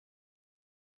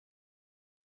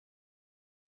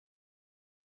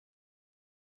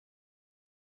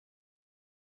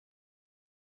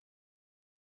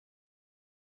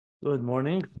Good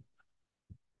morning.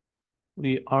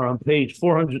 We are on page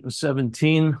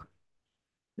 417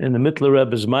 in the Mittler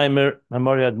Rebbe's Maimer,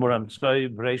 Memorial AdHamtz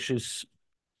Bereishis,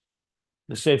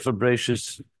 the Sefer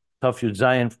Bereishis, Taf Yud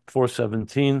Zayin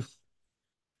 417,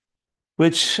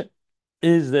 which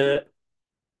is the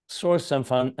source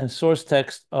and source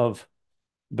text of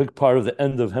a big part of the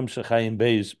end of Hemshech Hayim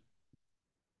Beis,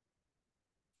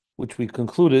 which we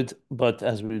concluded, but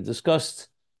as we discussed,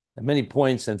 there are many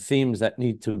points and themes that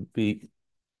need to be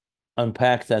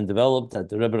unpacked and developed that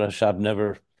the Rebbe Rashab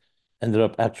never ended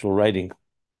up actual writing.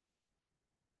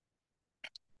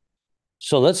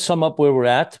 So let's sum up where we're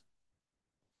at.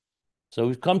 So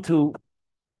we've come to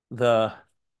the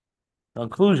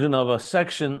conclusion of a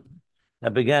section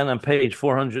that began on page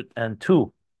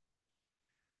 402.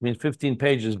 I mean, 15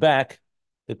 pages back,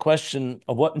 the question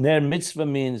of what Ner Mitzvah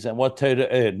means and what Torah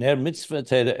Ohr. Ner Mitzvah,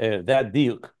 Torah Ohr, that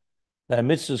diuk. That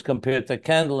mitzvah is compared to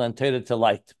candle and Torah to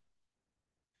light,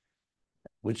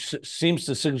 which seems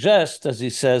to suggest, as he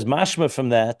says, mashma from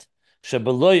that,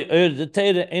 shebeloy Ohr the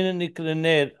Torah ein nikra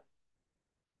ner.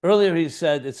 Earlier he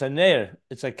said it's a ner,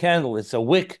 it's a candle, it's a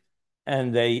wick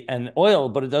and an oil,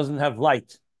 but it doesn't have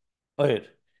light. Ohr.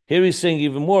 Here he's saying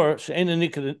even more, she'ein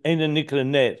nikra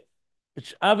ner,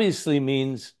 which obviously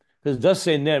means, because it does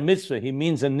say ner mitzvah, he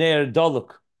means a ner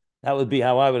doluk. That would be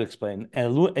how I would explain.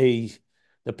 And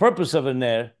the purpose of a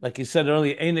ner, like he said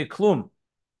earlier, ein klum,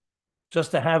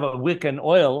 just to have a wick and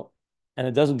oil and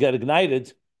it doesn't get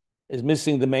ignited, is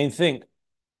missing the main thing.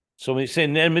 So when you say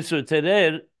ner mitzvah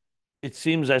terer, it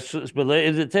seems that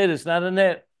it's not a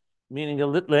ner, meaning a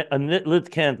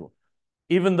lit candle.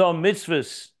 Even though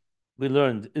mitzvahs, we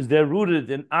learned, is they're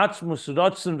rooted in atzmus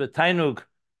rotzen v'tainug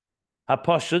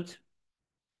hapashut,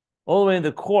 all the way in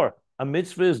the core. A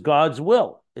mitzvah is God's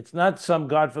will. It's not some,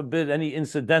 God forbid, any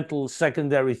incidental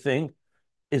secondary thing.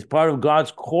 It's part of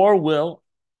God's core will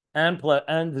and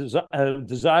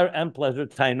desire and pleasure,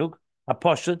 tainug,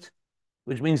 hapashut,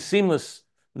 which means seamless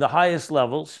in the highest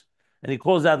levels. And he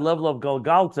calls that level of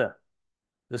Galgalta,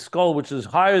 the skull, which is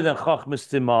higher than Chachmas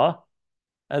Timah,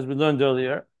 as we learned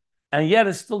earlier. And yet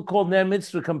it's still called Ner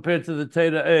Mitzvah compared to the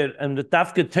Torah Ohr and the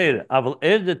Tafka Torah. Aval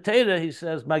Ohr the Torah, he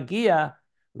says, Magia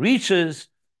reaches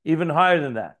even higher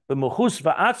than that. But Mechus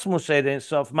va'atzmus edein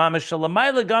sof mamash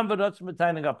shalamayla gam v'rotzen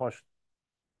v'tainig hapashut.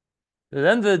 At the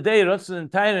end of the day, Rotzen and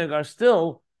Tainug are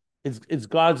still, it's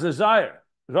God's desire.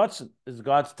 Rotzen is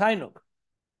God's Tainug.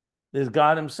 There's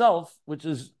God himself, which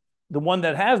is the one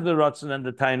that has the Rotzen and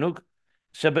the Tainug.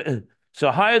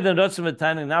 So higher than Rotzen and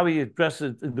Tainug, now he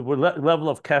addresses the level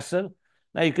of Keser.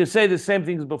 Now you could say the same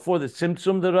things before the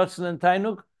Tzimtzum, the Rotzen and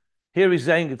Tainug. Here he's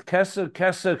saying it's Keser.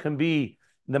 Keser can be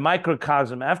the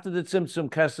microcosm. After the Tzimtzum,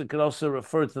 Keser could also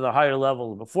refer to the higher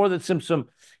level. Before the Tzimtzum,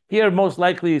 here most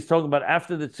likely he's talking about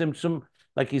after the Tzimtzum.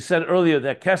 Like he said earlier,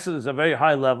 that Keser is a very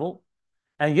high level,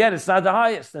 and yet it's not the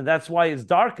highest, and that's why it's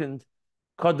darkened.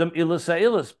 Kodem ilus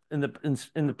ha'ilus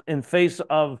in face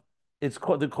of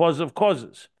the cause of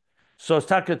causes. So it's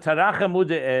taka tarach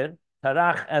amudei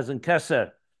tarach as in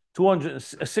Keser,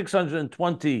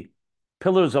 620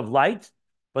 pillars of light,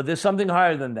 but there's something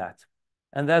higher than that,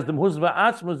 and that's the mehuzva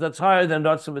atzmus that's higher than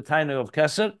Rotzen v'tainug of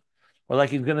Keser, or like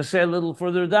he's going to say a little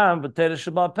further down, but Torah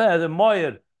Sheba'al Peh, the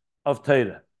moyer of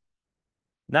Torah.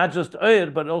 Not just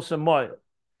Ohr, but also moyer.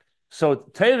 So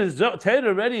Torah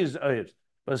already is Ohr,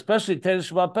 but especially Torah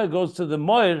Sheba'al Peh goes to the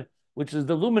moyer, which is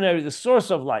the luminary, the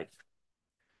source of light.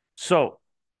 So,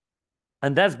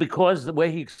 and that's because the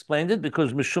way he explained it,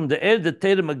 because Mishum the Ohr, the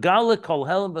Torah Megala Kol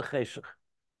Helam B'Cheshach.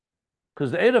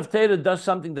 Because the Ohr of Torah does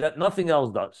something that nothing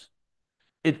else does.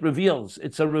 It reveals.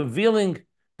 It's a revealing,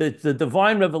 the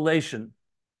divine revelation,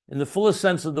 in the fullest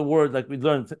sense of the word, like we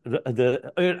learned,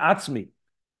 the Ohr Atzmi,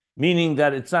 meaning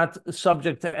that it's not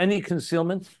subject to any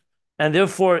concealment, and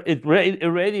therefore it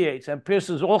irradiates and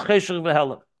pierces all cheshach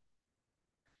v'helam.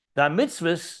 The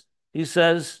mitzvahs, he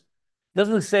says,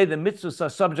 doesn't say the mitzvahs are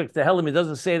subject to helam. He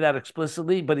doesn't say that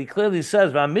explicitly, but he clearly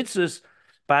says, mitzvahs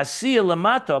ba'asiyah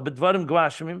lamata b'dvarim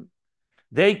gvashimim,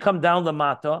 they come down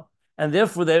lamata, and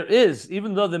therefore there is,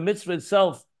 even though the mitzvah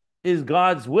itself is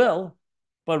God's will,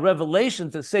 but revelation,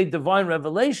 to say divine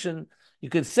revelation, you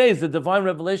could say it's the divine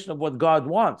revelation of what God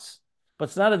wants, but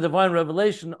it's not a divine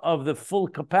revelation of the full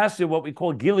capacity of what we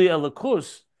call Gili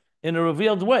Elokus in a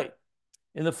revealed way,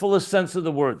 in the fullest sense of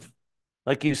the word,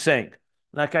 like he's saying.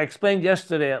 Like I explained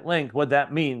yesterday at length what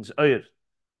that means, Ohr.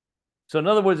 So in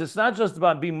other words, it's not just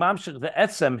about being mamshich the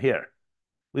etzem here.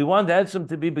 We want the etzem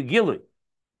to be begili.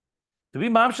 To be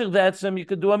mamshich the etzem, you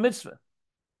could do a mitzvah,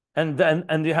 and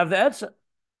you have the etzem.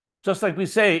 Just like we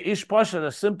say, Ish Pasha,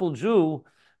 a simple Jew,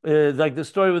 like the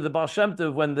story with the Baal Shem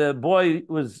Tov, when the boy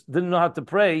didn't know how to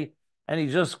pray, and he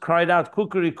just cried out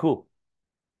kukuriku,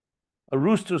 a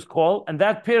rooster's call, and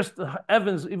that pierced the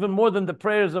heavens even more than the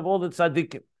prayers of all the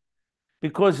tzaddikim,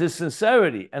 because his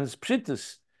sincerity and his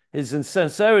pshittus, his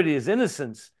sincerity, his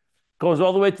innocence, goes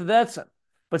all the way to that son.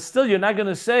 But still, you're not going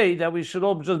to say that we should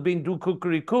all just be do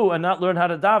kukuriku and not learn how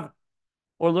to daven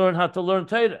or learn how to learn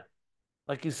Torah.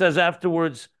 Like he says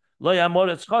afterwards, lo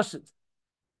yamor etz chosid.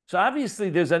 So obviously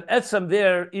there's an etzem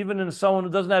there, even in someone who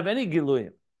doesn't have any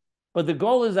giluyim. But the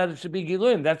goal is that it should be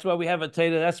giluyim. That's why we have a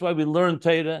Torah. That's why we learn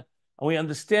Torah, and we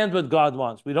understand what God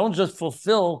wants. We don't just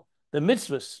fulfill the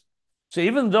mitzvahs. So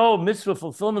even though mitzvah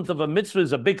fulfillment of a mitzvah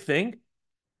is a big thing,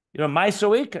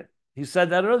 ma'aser ikar, he said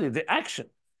that earlier. The action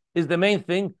is the main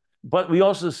thing, but we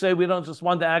also say we don't just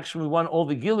want the action, we want all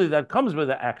the gilui that comes with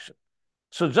the action.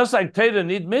 So just like Torah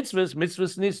need mitzvahs,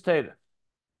 mitzvahs needs Torah.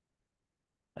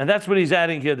 And that's what he's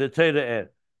adding here, the Torah Ohr.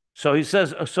 So he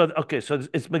says, so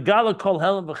it's Megala kol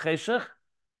helam v'cheshech,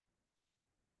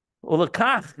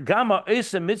 ulakach gama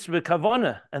esa mitzvah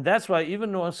kavona. And that's why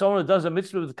even when someone does a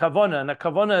mitzvah with kavona, and a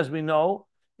kavona, as we know,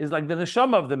 is like the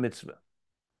neshama of the mitzvah.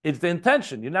 It's the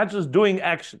intention. You're not just doing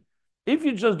action. If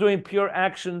you're just doing pure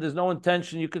action, there's no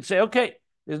intention, you could say, okay,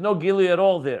 there's no gili at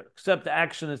all there, except the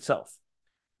action itself.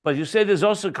 But you say there's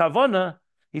also kavana,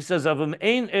 he says, so in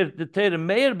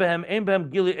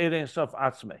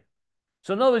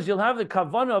other words, you'll have the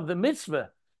kavana of the mitzvah,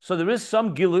 so there is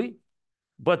some gili,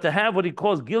 but to have what he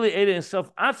calls gili eire and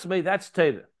self atzmei, that's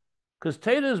Torah. Because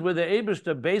Torah is where the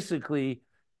Eibishter basically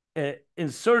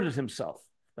inserted himself.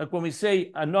 Like when we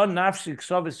say, anon nafshi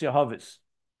ksovis yahavis,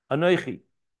 anoichi,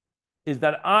 is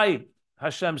that I,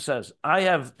 Hashem says, I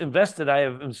have invested, I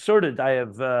have inserted, I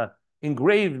have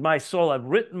engraved my soul, I've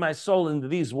written my soul into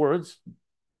these words,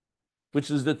 which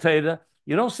is the Torah.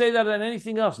 You don't say that on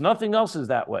anything else. Nothing else is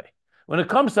that way. When it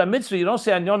comes to a mitzvah, you don't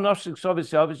say,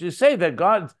 you say that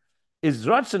God is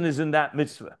Ratzon is in that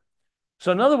mitzvah.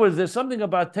 So in other words, there's something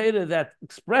about Torah that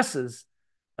expresses,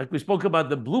 like we spoke about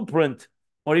the blueprint,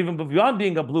 or even beyond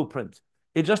being a blueprint,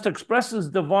 it just expresses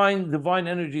divine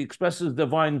energy, expresses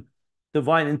divine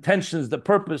intentions, the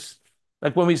purpose.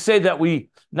 Like when we say that we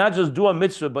not just do a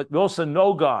mitzvah, but we also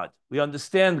know God, we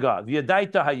understand God.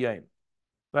 V'yadaita hayim,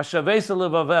 v'shavesa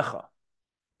levavecha,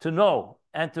 to know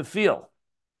and to feel.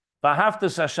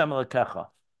 V'haftas Hashem lekecha.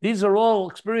 These are all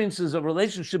experiences of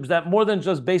relationships that more than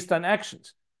just based on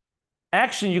actions.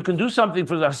 Action, you can do something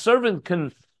for the servant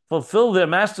can fulfill their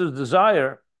master's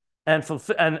desire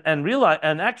and realize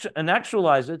and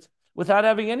actualize it without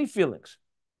having any feelings.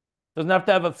 Doesn't have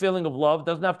to have a feeling of love.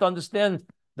 Doesn't have to understand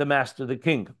the master, the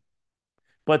king.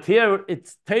 But here,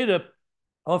 it's Torah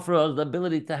offers us the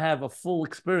ability to have a full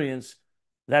experience.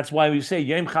 That's why we say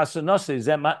Yom Chasanose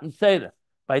Zeh Matan Torah.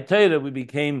 By Torah,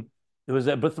 it was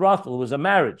a betrothal, it was a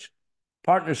marriage,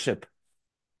 partnership.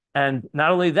 And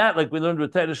not only that, like we learned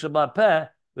with Torah Shabbat Peh,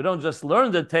 we don't just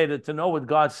learn the Torah to know what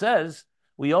God says.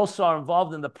 We also are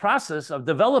involved in the process of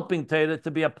developing Torah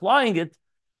to be applying it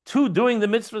to doing the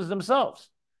mitzvahs themselves.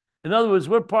 In other words,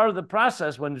 we're part of the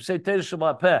process. When you say Torah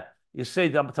Shabbat Peh, you say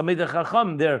Talmidei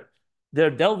Chacham,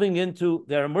 they're delving into,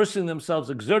 they're immersing themselves,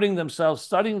 exerting themselves,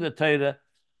 studying the Torah,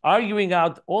 arguing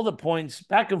out all the points,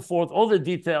 back and forth, all the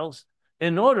details,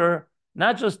 in order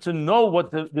not just to know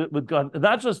what with God,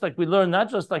 not just like we learn,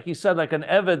 not just like he said, like an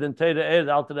Eved in Torah Ohr,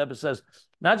 the Alter Rebbe says,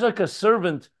 not just like a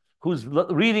servant who's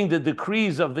reading the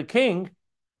decrees of the king,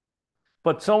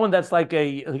 but someone that's like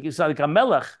a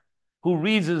melech who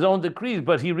reads his own decrees,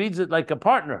 but he reads it like a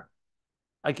partner,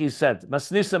 like he said,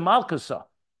 Masnisa Malkusa,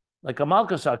 like a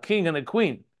Malkusa, a king and a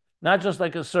queen, not just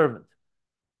like a servant.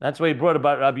 That's why he brought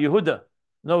about Rabbi Yehuda.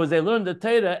 In other words, they learned the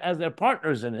Torah as their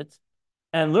partners in it,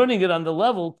 and learning it on the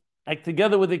level, like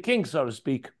together with the king, so to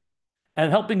speak,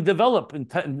 and helping develop. In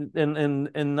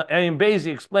Ayin Beis,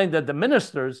 he explained that the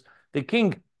ministers, the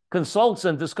king consults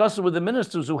and discusses with the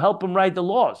ministers who help him write the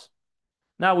laws.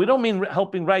 Now, we don't mean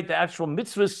helping write the actual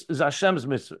mitzvahs is Hashem's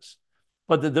mitzvahs,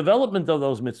 but the development of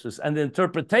those mitzvahs and the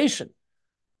interpretation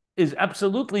is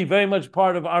absolutely very much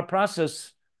part of our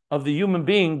process of the human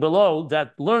being below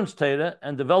that learns Torah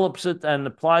and develops it and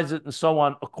applies it and so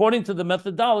on, according to the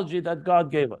methodology that God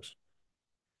gave us.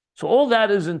 So all that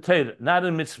is in Torah, not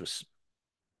in mitzvahs.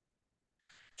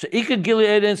 So ikad gili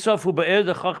eid ein sof hu be'er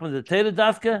de chachma de Torah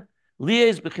davke,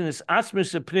 lies bechinis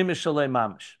atzmis primis shalei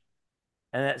mamish.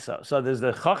 And so there's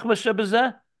the chachma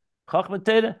shebezeh, chachma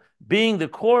Torah, being the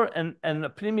core and the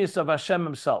primis of Hashem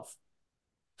himself.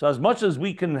 So as much as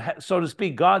we can, so to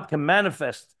speak, God can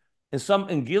manifest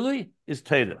in Gili is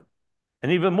Torah.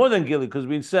 And even more than Gili, because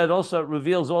we said also it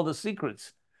reveals all the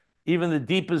secrets, even the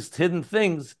deepest hidden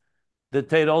things, the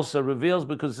Torah also reveals,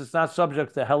 because it's not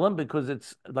subject to Helam, because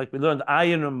it's, like we learned,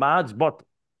 Ayin and Ma'at's bottom.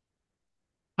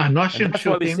 And that's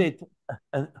why we say,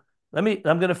 and I'm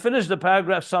going to finish the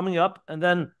paragraph summing up, and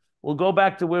then we'll go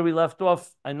back to where we left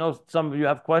off. I know some of you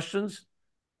have questions.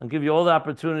 I'll give you all the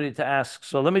opportunity to ask.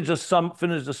 So let me just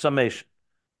finish the summation.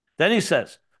 Then he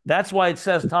says, that's why it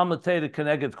says Talmud Teda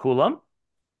Keneged Kulam,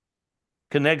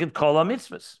 Keneged Kol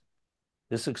HaMitzvahs.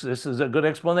 This is a good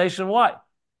explanation why.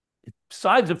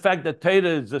 Besides the fact that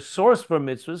Teda is the source for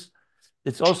mitzvahs,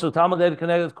 it's also Talmud Teda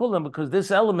Keneged Kulam, because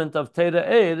this element of Teda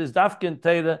Eid is Dafkin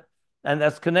Teda, and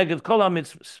that's Keneged Kol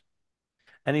HaMitzvahs.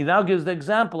 And he now gives the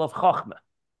example of Chochmah.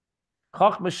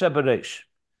 Chochmah Shebereish.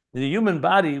 In the human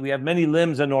body, we have many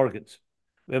limbs and organs.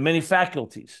 We have many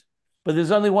faculties. But there's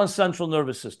only one central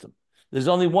nervous system. There's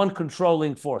only one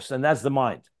controlling force, and that's the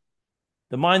mind.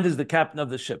 The mind is the captain of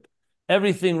the ship.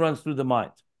 Everything runs through the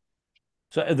mind.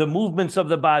 So the movements of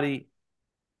the body,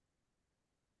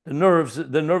 the nerves,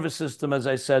 the nervous system, as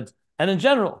I said, and in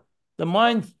general, the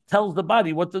mind tells the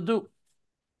body what to do.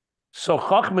 So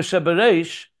Chochmah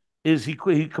Shebereish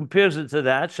he compares it to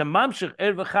that.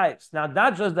 Now,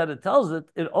 not just that it tells it,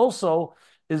 it also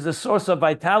is the source of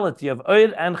vitality, of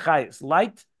Ohr and Chayis,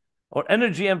 light or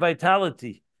energy and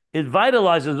vitality. It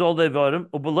vitalizes all the Evorim.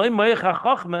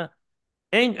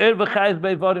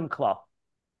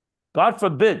 God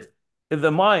forbid, if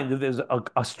there's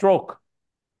a stroke,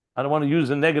 I don't want to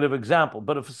use a negative example,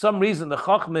 but if for some reason the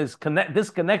Chochmah is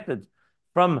disconnected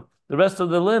from the rest of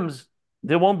the limbs,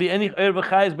 there won't be any Ohr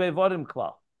v'chayis be'evorim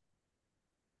klal.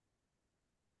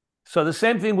 So the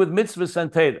same thing with mitzvahs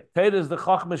and Teda. Teda is the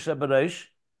Chochmah Shebereish,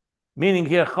 meaning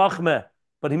here Chochmah,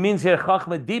 but he means here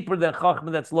Chochmah deeper than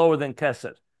Chochmah that's lower than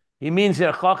Keser. He means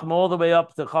here Chochmah all the way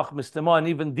up to Chochmah Stemah, and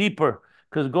even deeper,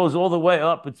 because it goes all the way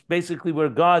up. It's basically where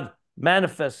God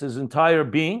manifests his entire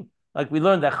being. Like we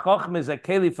learned that Chochmah is a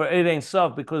keli for Eid Ein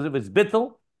Sof because of its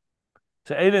bittul.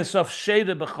 So Eid Ein Sof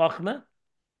sheda b'Chochmah,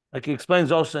 like he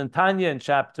explains also in Tanya in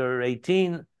chapter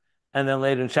 18, and then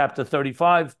later in chapter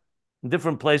 35, in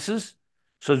different places.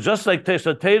 So just like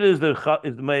Teda is the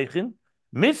Meichin,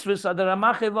 mitzvahs are the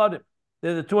Ramach Evorim.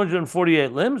 They're the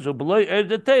 248 limbs.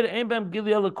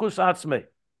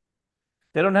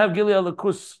 They don't have Gilia,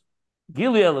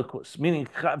 meaning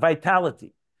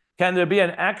vitality. Can there be an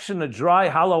action, a dry,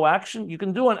 hollow action? You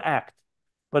can do an act,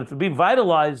 but to be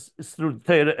vitalized is through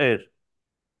Teda Eir.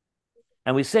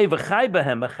 And we say v'chai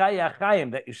behem, v'chai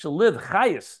achayim, that you shall live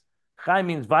chayis. Chai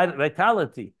means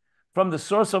vitality from the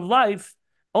source of life.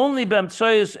 Only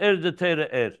b'emtsoyis Eir de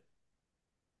Teda Eir.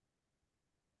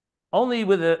 Only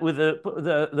with the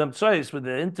mtsoyis, with the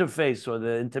interface or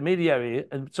the intermediary.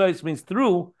 And mtsoyis means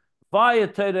through, via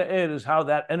Teda Eir is how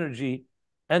that energy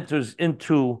enters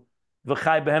into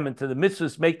v'chai behem, into the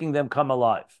mitzvahs, making them come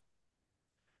alive.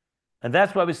 And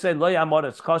that's why we say lo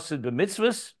yamoretz chosid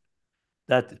b'mitzvahs.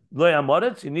 That lo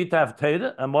yamoretz, you need to have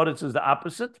Teda. Amoretz is the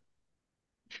opposite.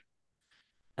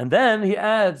 And then he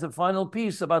adds the final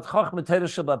piece about Chochmah Teda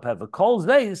Shabbat Peh. The Kol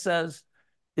Zeh, he says,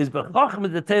 is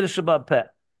b'Chochmah the Teda Shabbat Peh.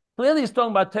 Clearly, he's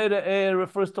talking about Teda Eir,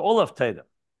 refers to all of Teda.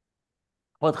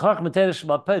 But Chochmah Teda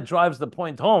Shabbat Peh drives the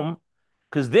point home,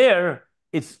 because there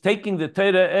it's taking the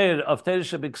Teda Eir of Teda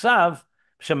Shabiksav,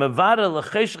 Shemavara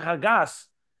l'cheshach hagas,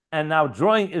 and now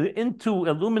drawing it into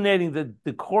illuminating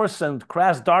the coarse and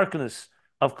crass darkness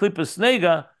of Klippas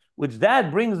Nega, which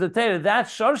that brings the Teda, that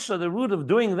Sharsha, the root of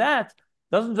doing that,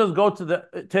 doesn't just go to the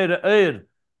Teda Eir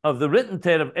of the written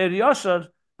Teda of Eir Yashar,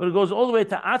 but it goes all the way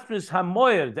to Atris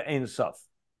Hamoyer, the Ein Sof.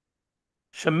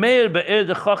 Shemeir be'er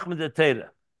de Chochmah de Teda,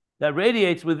 that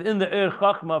radiates within the Eir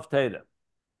Chochmah of Teda.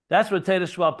 That's what Teda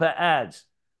Shabbat Peh adds.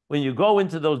 When you go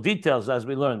into those details, as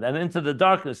we learned, and into the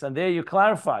darkness, and there you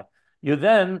clarify, you're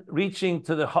then reaching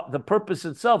to the purpose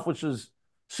itself, which is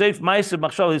Seif Ma'aser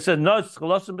Machshava. He said, no, it's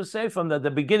Cholosim B'Seifim, that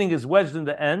the beginning is wedged in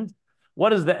the end.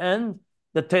 What is the end?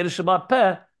 The Teda Shabbat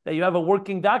Peh, that you have a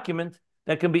working document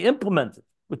that can be implemented.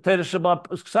 With Teda Shabbat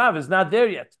Ksav is not there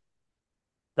yet.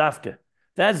 Dafke.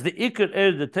 That's the Iker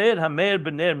Eir the Teda, Hameir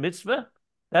B'Ner Mitzvah.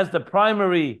 That's the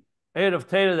primary Eir of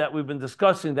Teda that we've been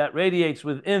discussing that radiates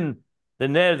within the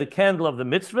Ner, the candle of the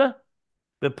Mitzvah.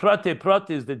 The Prate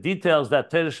is the details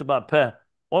that Teda Shabbat Peh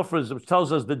offers, which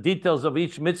tells us the details of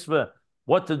each mitzvah,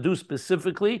 what to do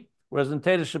specifically. Whereas in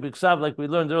Teda Shabbat Ksav, like we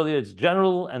learned earlier, it's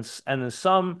general and in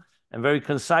sum, and very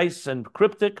concise and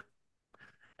cryptic.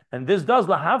 And this does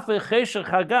lahafe cheshach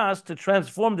hagas, to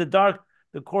transform the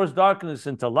coarse darkness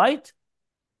into light.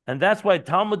 And that's why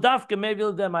Talmud Dafke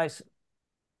Mevil de Maisa.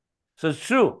 So it's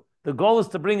true. The goal is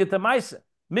to bring it to Maisa,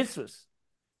 mitzvahs.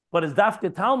 But it's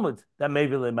Dafke Talmud that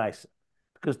Mevil de Maisa.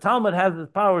 Because Talmud has the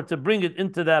power to bring it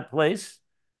into that place,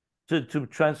 to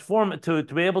transform it, to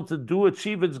be able to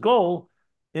achieve its goal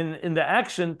in the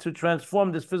action to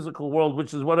transform this physical world,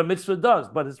 which is what a mitzvah does.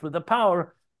 But it's with the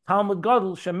power Talmud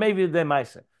Gadol shemevi de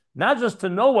ma'aseh. Not just to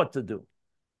know what to do,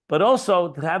 but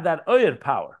also to have that Ohr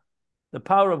power, the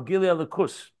power of Gilead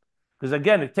Lakus. Because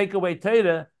again, if take away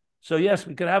Torah, so yes,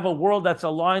 we could have a world that's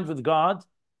aligned with God,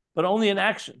 but only in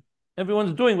action.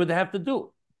 Everyone's doing what they have to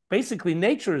do. Basically,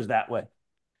 nature is that way.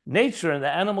 Nature and the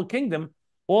animal kingdom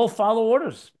all follow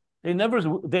orders. They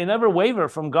never waver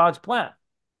from God's plan.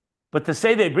 But to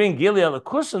say they bring Gilead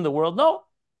Lakus in the world, no.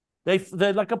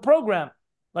 They're like a program,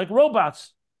 like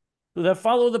robots. They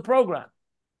follow the program.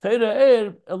 Torah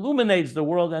Ohr illuminates the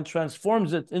world and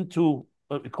transforms it into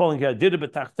what we're calling here Dira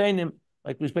b'tachtenim,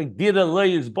 like we speak Dira lo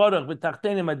yizbarach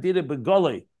b'tachtenim adira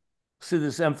b'golei. See,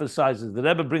 this emphasizes, the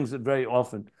Rebbe brings it very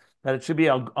often, that it should be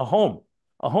a home.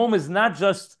 A home is not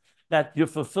just that you're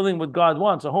fulfilling what God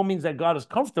wants. A home means that God is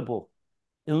comfortable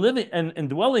in living and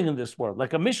dwelling in this world,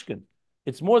 like a mishkan.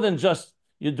 It's more than just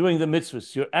you're doing the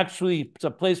mitzvahs. It's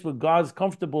a place where God's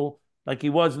comfortable, like he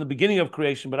was in the beginning of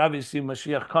creation, but obviously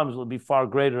Mashiach comes, will be far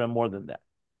greater and more than that.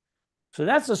 So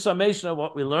that's a summation of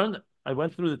what we learned. I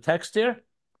went through the text here.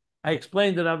 I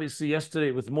explained it obviously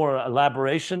yesterday with more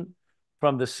elaboration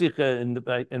from the Sikha in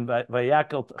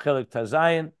Vayakel Chelik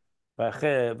Tazayin,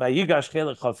 Vayigash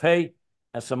Chelik Chavhei,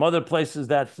 and some other places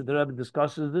that the Rebbe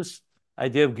discusses this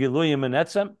idea of Giluyim and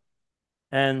Etzem.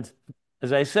 And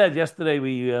as I said yesterday,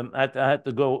 I had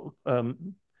to go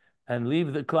and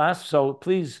leave the class. So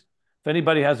please, if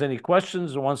anybody has any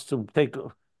questions or wants to take,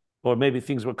 or maybe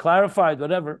things were clarified,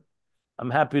 whatever, I'm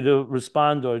happy to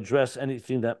respond or address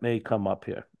anything that may come up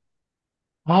here.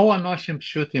 How Anoshim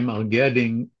Pshutim are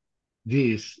getting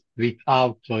this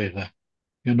without Torah?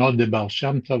 You know, the Baal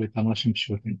Shem Tov with Anoshim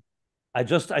Pshutim. I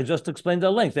just explained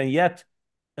the length, and yet,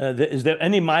 is there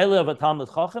any mile of a Talmud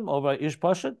Chacham over Ish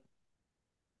Pashut?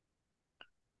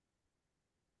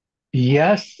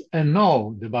 Yes and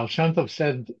no. The Baal Shem Tov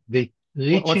said they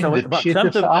reaching the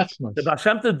Pshitas Atzmas. The Baal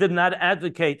Shem Tov did not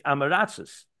advocate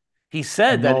Amaratzis. He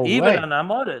said that even an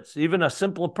Amoritz, even a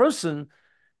simple person,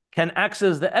 can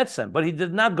access the Etzem, but he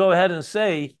did not go ahead and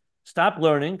say, stop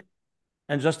learning,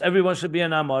 and just everyone should be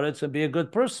an Amoritz and be a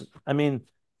good person. I mean,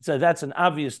 so that's an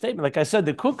obvious statement. Like I said,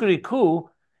 the Kukuriku,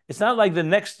 it's not like the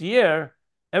next year,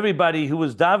 everybody who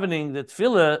was davening the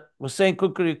tefillah was saying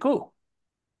Kukuriku.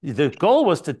 The goal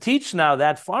was to teach now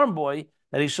that farm boy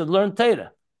that he should learn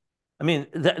Torah. I mean,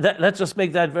 let's just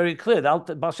make that very clear. Baal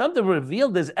Shem Tov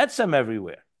revealed there's etzem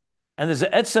everywhere. And there's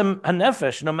an etzem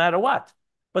hanefesh no matter what.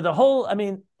 But all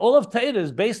of Torah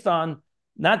is based on,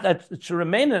 not that it should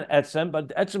remain an etzem,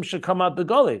 but etzem should come out the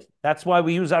goli. That's why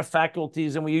we use our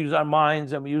faculties and we use our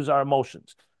minds and we use our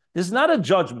emotions. This is not a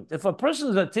judgment. If a person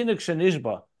is a tinuk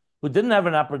shenishba who didn't have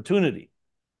an opportunity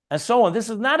and so on, this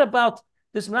is not about,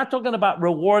 we're not talking about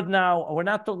reward now, or we're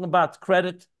not talking about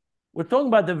credit. We're talking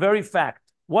about the very fact.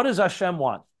 What does Hashem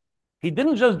want? He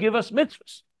didn't just give us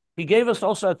mitzvahs. He gave us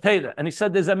also a Torah. And he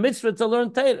said there's a mitzvah to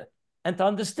learn Torah and to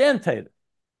understand Torah.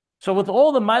 So with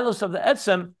all the milos of the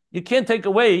etzem, you can't take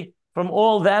away from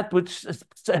all that, which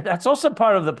that's also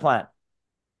part of the plan.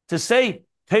 To say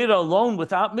Torah alone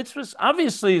without mitzvahs,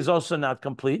 obviously is also not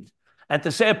complete. And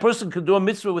to say a person could do a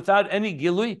mitzvah without any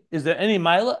gilui, is there any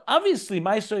milah? Obviously,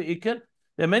 ma'aser ikar.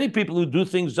 There are many people who do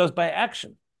things just by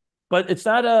action. But it's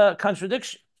not a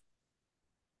contradiction.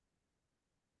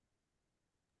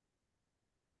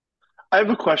 I have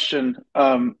a question.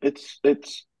 It's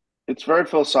very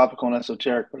philosophical and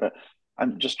esoteric, but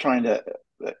I'm just trying to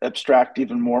abstract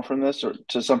even more from this, or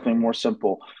to something more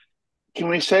simple. Can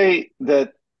we say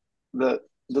that the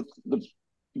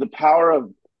power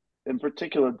of, in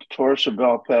particular, Torah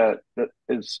Shabbat that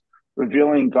is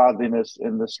revealing godliness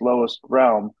in this lowest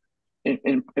realm,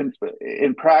 in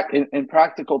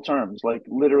practical terms, like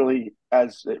literally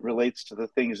as it relates to the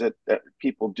things that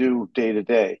people do day to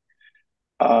day,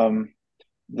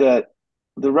 that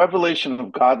the revelation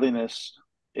of godliness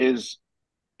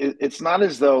it's not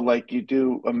as though like you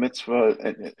do a mitzvah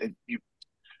and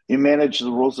you manage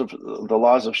the rules of the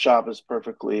laws of Shabbos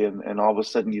perfectly, and all of a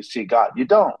sudden you see God. You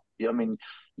don't. I mean,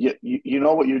 you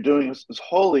know what you're doing is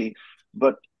holy,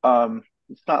 but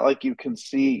it's not like you can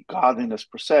see godliness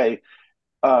per se,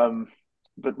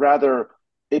 but rather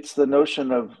it's the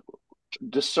notion of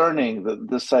discerning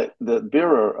the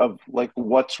mirror of like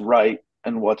what's right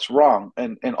and what's wrong,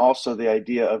 and also the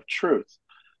idea of truth,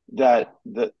 that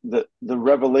the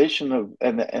revelation of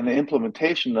and the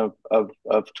implementation of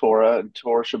Torah and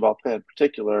Torah Shabbat in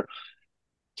particular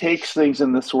takes things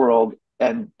in this world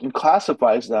and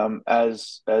classifies them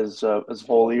as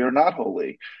holy or not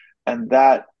holy, and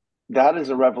that is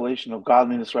a revelation of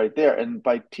godliness right there. And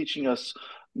by teaching us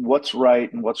what's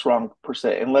right and what's wrong per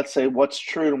se, and let's say what's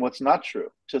true and what's not true.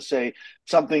 To say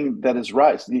something that is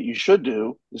right, that you should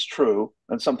do, is true,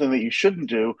 and something that you shouldn't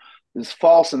do is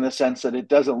false in the sense that it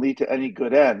doesn't lead to any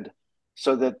good end.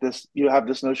 So that you have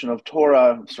this notion of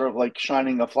Torah sort of like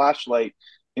shining a flashlight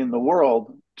in the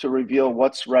world to reveal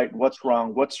what's right, what's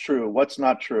wrong, what's true, what's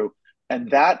not true.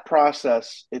 And that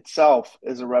process itself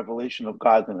is a revelation of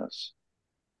godliness.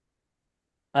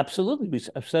 Absolutely.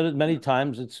 I've said it many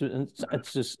times. It's real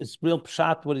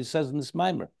pshat what he says in this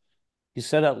mimer. He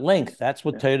said at length, that's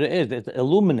what Torah is. It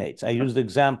illuminates. I used the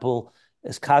example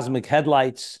as cosmic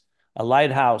headlights, a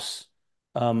lighthouse.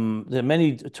 There are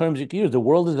many terms you can use. The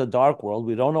world is a dark world.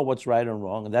 We don't know what's right and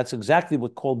wrong. And that's exactly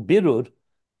what called birur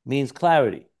means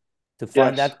clarity. To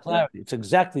find that clarity. It's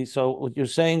exactly, so what you're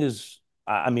saying is,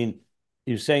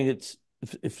 you're saying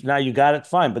if now you got it,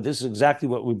 fine. But this is exactly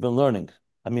what we've been learning.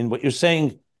 What you're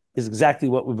saying is exactly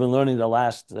what we've been learning the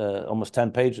last almost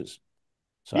 10 pages.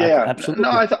 So absolutely.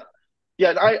 No, I thought,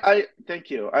 I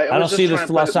thank you. I don't see it as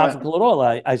philosophical at all.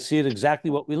 I see it exactly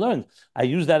what we learned. I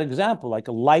use that example, like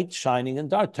a light shining in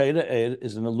dark. Torah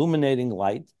is an illuminating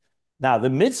light. Now, the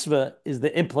mitzvah is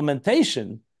the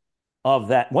implementation of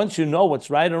that. Once you know what's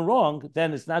right and wrong,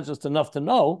 then it's not just enough to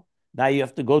know. Now you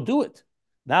have to go do it.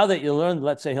 Now that you learned,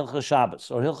 let's say, Hilchos Shabbos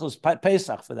or Hilchos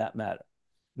Pesach for that matter,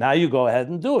 now you go ahead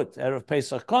and do it. Erev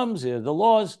Pesach comes, here are the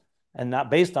laws, and now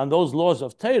based on those laws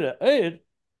of Torah Ohr,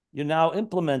 you now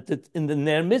implement it in the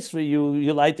Ner Mitzvah,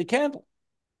 you light the candle.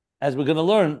 As we're going to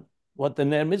learn what the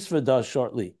Ner Mitzvah does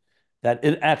shortly, that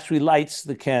it actually lights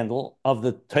the candle of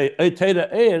the Torah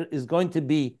Ohr is going to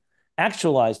be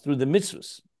actualized through the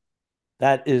mitzvahs.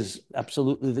 That is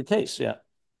absolutely the case,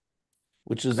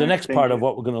 which is the next part of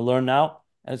what we're going to learn now.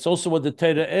 And it's also what the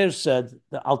Torah Ohr said,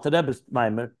 the Alter Rebbe's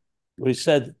mimer, where he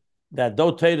said that though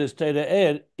Torah is Torah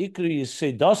Ohr, Ikri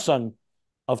Yisedasan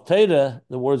of Torah,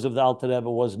 the words of the Alter Rebbe,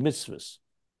 was mitzvahs.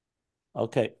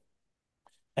 Okay.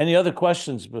 Any other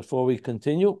questions before we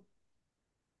continue?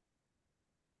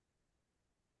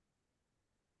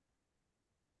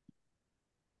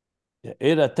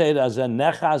 Era Torah ze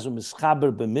nechaz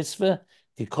u'mischaber b'mitzvah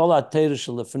ki kol ha'Torah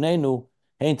shelefneinu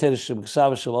hein Torah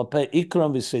sheb'ksav shelapeh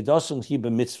ikram v'seidosan hi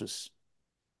b'mitzvahs.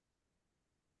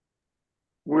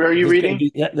 Where are you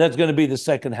reading? That's going to be the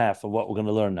second half of what we're going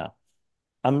to learn now.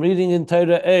 I'm reading in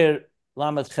Torah Ohr,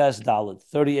 Lamed Ches Dalet,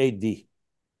 38d.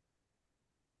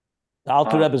 The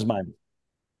Alter Rebbe's mind.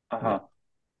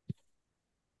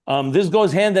 This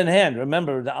goes hand in hand.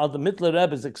 Remember, the Mittler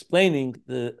Rebbe is explaining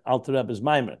the Alter Rebbe's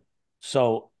mimer.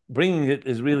 So bringing it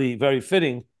is really very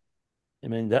fitting. The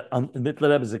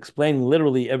Mittler Rebbe is explaining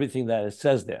literally everything that it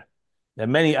says there. There are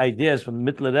many ideas from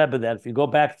the Mittler Rebbe that if you go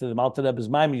back to the Alter Rebbe's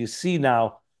mimer, you see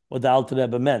now what the Alter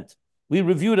Rebbe meant. We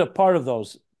reviewed a part of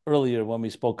those earlier when we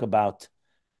spoke about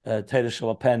Torah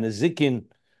Shalapeh Nezikin,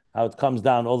 how it comes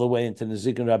down all the way into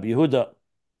Nezikin Rabbi Yehuda.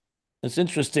 It's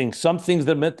interesting. Some things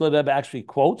the Mittler Rebbe actually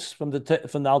quotes from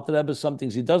the Alter Rebbe, some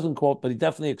things he doesn't quote, but he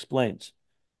definitely explains.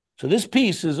 So this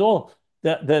piece is all,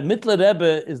 the Mittler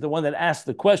Rebbe is the one that asked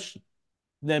the question,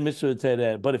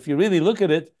 but if you really look at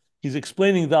it, he's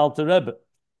explaining the Alter Rebbe.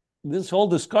 This whole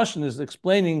discussion is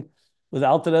explaining what the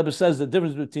Alter Rebbe says, the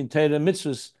difference between Torah and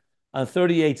mitzvahs on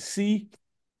 38c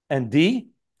and d,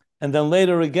 and then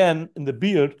later again in the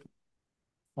beard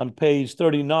on page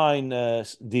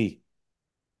 39d.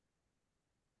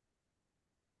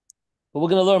 But we're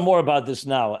going to learn more about this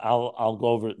now. I'll go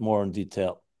over it more in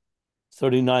detail.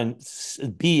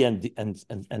 39b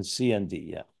and c and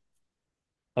d. Yeah.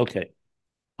 Okay.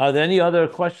 Are there any other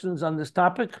questions on this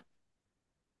topic?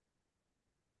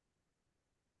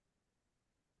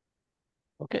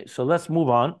 Okay, so let's move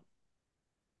on.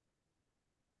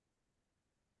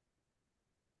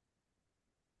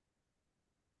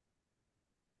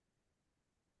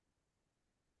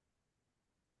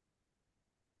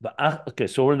 Okay,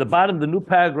 so we're in the bottom, the new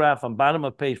paragraph on bottom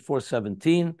of page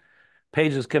 417.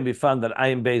 Pages can be found at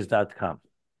ayinbeis.com.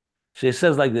 So it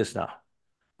says like this now.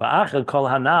 Va'achar kol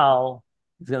hanal,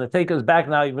 he's going to take us back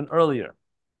now even earlier.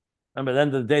 Remember, at the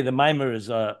end of the day, the mimer is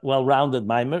a well-rounded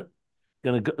mimer.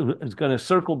 It's going to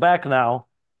circle back now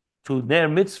to Ner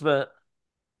Mitzvah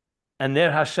and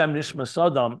Ner Hashem Nishmas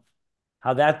Adam,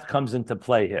 how that comes into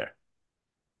play here.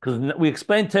 Because we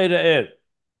explained Torah Ohr,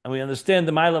 and we understand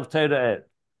the mile of Torah Ohr.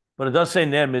 But it does say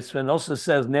Ner Mitzvah, and also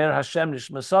says Ner Hashem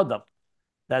Nishmas Adam,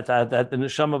 that the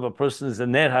neshama of a person is the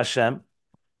Ner Hashem.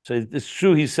 So it's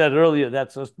true, he said earlier,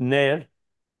 that's just Ner,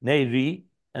 Neri,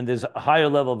 and there's a higher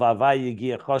level of Havai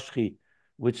Yegia Choshchi,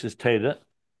 which is Torah.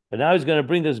 But now he's going to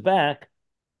bring us back.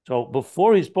 So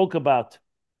before he spoke about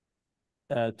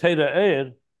Torah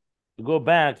Ohr, to go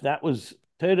back, that was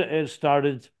Torah Ohr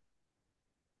started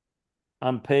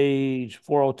on page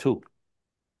 402.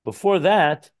 Before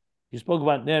that, he spoke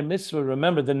about Ner Mitzvah.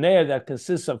 Remember the Ner that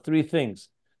consists of three things: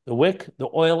 the wick, the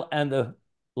oil, and the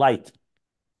light.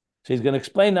 So he's going to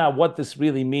explain now what this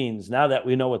really means, now that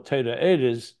we know what Torah Ohr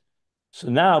is. So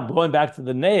now, going back to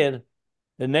the Ner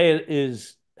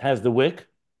has the wick,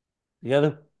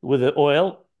 together with the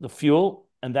oil, the fuel,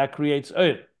 and that creates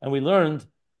Ohr. And we learned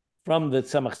from the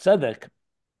Tzemach Tzedek,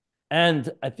 and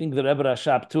I think the Rebbe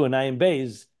Rashab too, and Ayin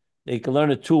Beis, they can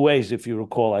learn it two ways, if you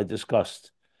recall, I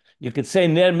discussed. You could say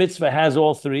Ner Mitzvah has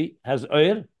all three, has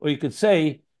Ohr, or you could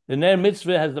say the Ner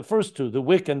Mitzvah has the first two, the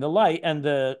wick and the light, and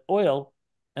the oil,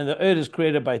 and the Ohr is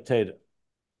created by Torah.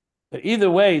 But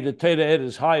either way, the Torah Ohr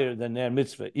is higher than Ner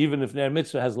Mitzvah, even if Ner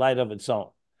Mitzvah has light of its own.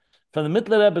 From the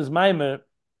Mittler Rebbe's Maimer,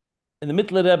 and the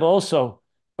Mittler Rebbe also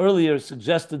earlier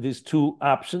suggested these two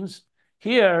options.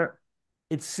 Here,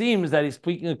 it seems that he's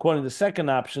speaking according to the second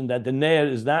option, that the Ner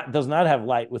does not have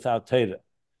light without Torah.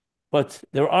 But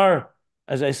there are,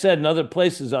 as I said, in other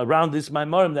places around this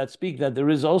Maimarim that speak that there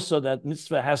is also that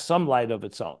mitzvah has some light of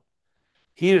its own.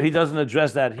 Here, he doesn't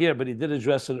address that here, but he did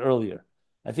address it earlier.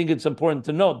 I think it's important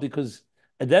to note because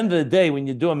at the end of the day, when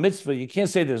you do a mitzvah, you can't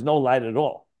say there's no light at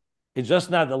all. It's just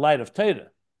not the light of Torah,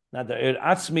 not the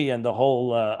Atzmi and the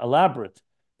whole elaborate.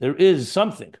 There is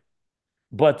something.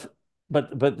 But the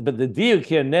diuk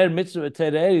here, Ner Mitzvah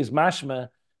Torah is mashma,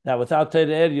 that without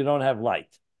Torah you don't have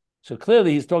light. So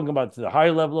clearly he's talking about the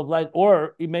higher level of light,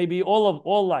 or it may be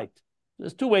all light.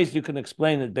 There's two ways you can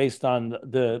explain it based on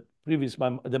the previous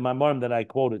the Maimarim that I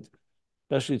quoted,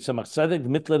 especially Tzemach Tzedek,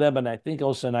 Mittler Rebbe, and I think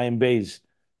also in Ayin Beis,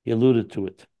 he alluded to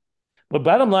it. But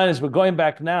bottom line is we're going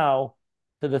back now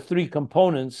to the three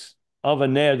components of a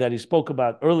Ner that he spoke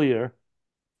about earlier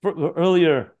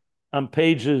on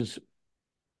pages.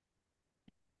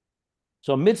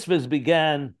 So mitzvahs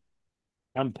began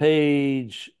on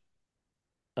page,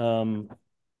 bottom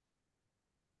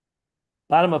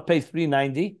of page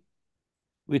 390.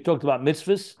 We talked about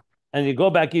mitzvahs. And you go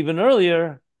back even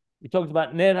earlier, we talked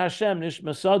about Ner Hashem,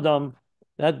 Nishmas Adam.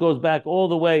 That goes back all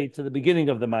the way to the beginning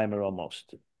of the Maimer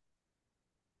almost.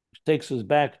 Which takes us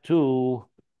back to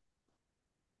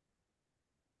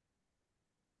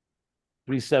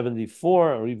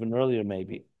 374 or even earlier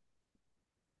maybe.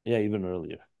 Yeah, even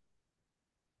earlier.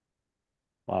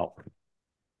 Wow.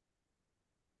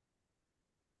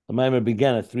 The Maimer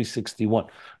began at 361.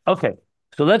 Okay,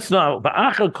 so let's know.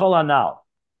 Ba'achar kol hanal.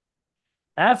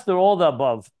 After all the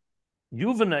above,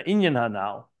 Yuvana Inyan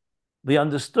Hanal, we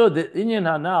understood that Inyan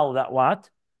Hanal, that what?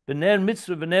 B'ner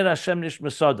mitzvah, b'ner Hashem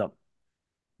nishmas adam.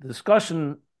 The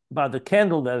discussion about the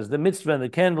candle that is the mitzvah and the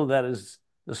candle that is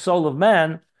the soul of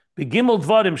man, begimel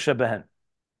dvarim shebehen.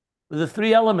 The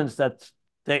three elements that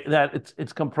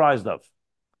it's comprised of.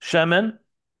 Shemen,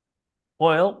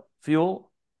 oil,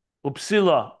 fuel,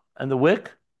 upsila, and the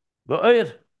wick,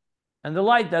 ba'ir, and the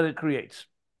light that it creates.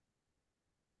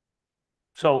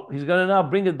 So he's going to now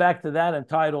bring it back to that and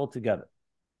tie it all together.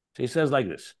 So he says like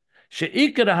this: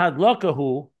 She'ikar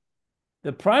hadlakahu,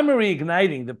 the primary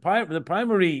igniting, the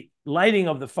primary lighting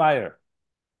of the fire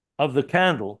of the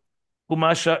candle,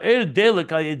 umasha'ir delik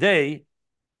ayidei,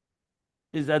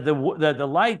 is that the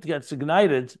light gets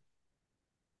ignited.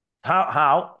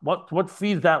 How? What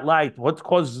feeds that light? What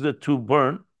causes it to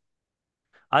burn?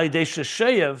 Ayidei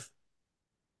shesheyev,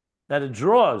 that it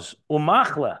draws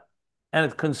umachla, and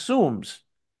it consumes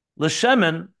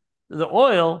l'shemen, the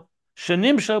oil,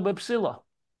 shenimsha b'psila,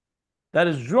 that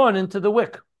is drawn into the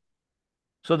wick.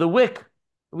 So the wick,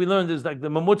 we learned, is like the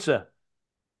mamutza.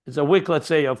 It's a wick, let's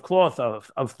say, of cloth,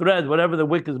 of thread, whatever the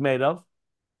wick is made of.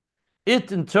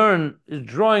 It, in turn, is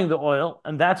drawing the oil,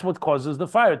 and that's what causes the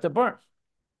fire to burn.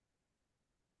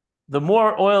 The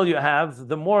more oil you have,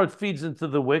 the more it feeds into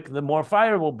the wick, the more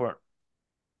fire will burn.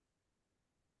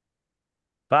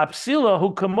 Psila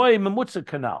hu kamoi memutza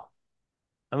canal.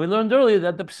 And we learned earlier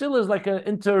that the psila is like an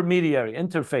intermediary,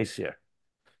 interface here.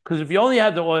 Because if you only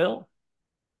have the oil,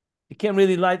 you can't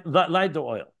really light the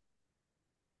oil.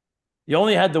 You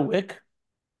only had the wick,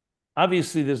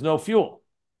 obviously there's no fuel.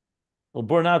 It'll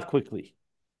burn out quickly.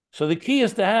 So the key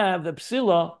is to have the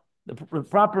psila, the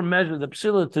proper measure, the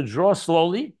psila to draw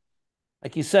slowly,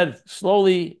 like he said,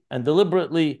 slowly and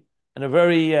deliberately, in a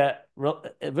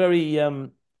very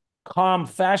calm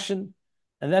fashion,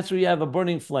 and that's where you have a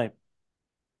burning flame.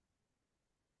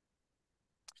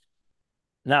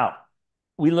 Now,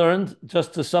 we learned,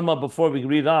 just to sum up before we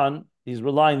read on, he's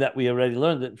relying that we already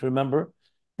learned it, remember,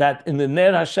 that in the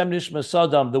Ner Hashem Nishmas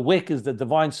Adam, the wick is the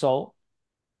divine soul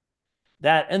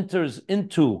that enters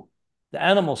into the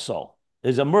animal soul,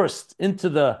 is immersed into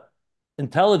the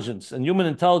intelligence and human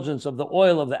intelligence of the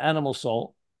oil of the animal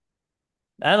soul.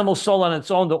 The animal soul on its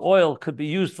own, the oil, could be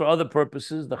used for other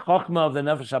purposes. The chachma of the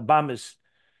nefesh habamis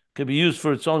could be used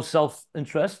for its own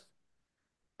self-interest.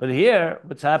 But here,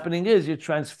 what's happening is you're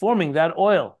transforming that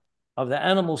oil of the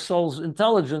animal soul's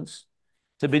intelligence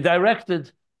to be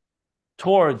directed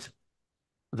towards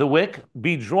the wick,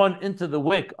 be drawn into the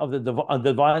wick of the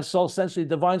divine soul, essentially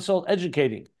divine soul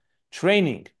educating,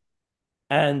 training,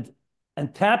 and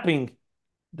tapping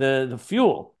the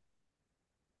fuel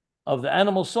of the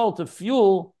animal soul to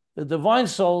fuel the divine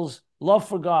soul's love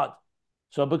for God.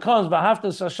 So it becomes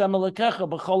v'ahavtas Hashem Elokecha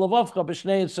b'chol levavcha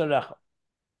b'shnei yitzarecha.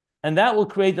 And that will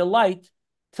create the light.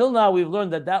 Till now, we've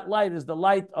learned that light is the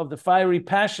light of the fiery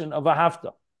passion of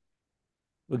Ahavta.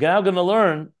 We're now going to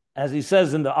learn, as he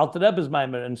says in the Alter Rebbe's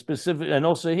Maimer, and specific, and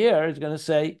also here, he's going to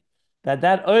say that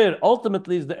Ohr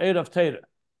ultimately is the Ohr of Torah.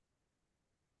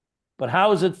 But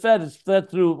how is it fed? It's fed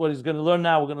through what he's going to learn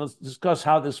now. We're going to discuss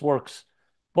how this works,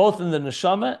 both in the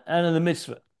neshama and in the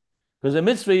mitzvah. Because the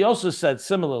mitzvah, he also said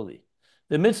similarly.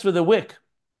 The mitzvah, the wick,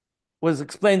 was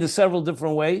explained in several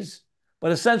different ways.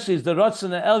 But essentially, it's the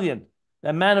Ratzon Elyon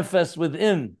that manifests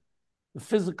within the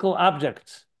physical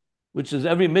objects, which is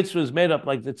every mitzvah is made up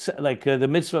like the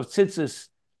mitzvah of tzitzis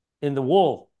in the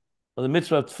wall, or the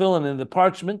mitzvah of tefillin in the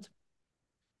parchment,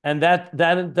 and that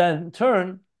in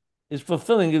turn is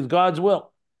fulfilling is God's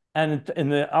will. And in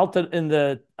the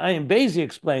Ayin Bezi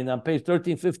explained on page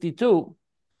 1352,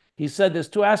 he said there's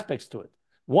two aspects to it.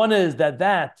 One is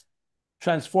that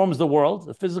transforms the world,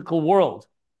 the physical world,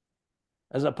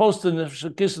 as opposed to Nefesh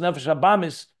Nefesh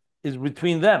Habamis is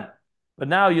between them. But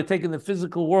now you're taking the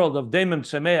physical world of Daimim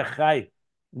Tzemeach Chai,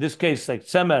 in this case like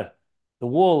Tzemer, the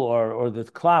wool or the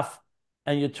klaf,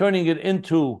 and you're turning it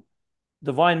into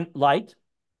divine light.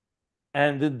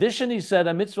 And the addition, he said,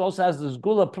 a mitzvah also has this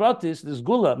gula pratis, this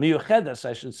gula, miyuchedes,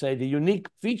 I should say, the unique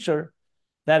feature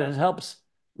that it helps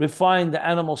refine the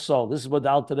animal soul. This is what the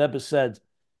Alter Rebbe said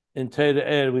in Torah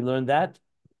Ohr. We learned that.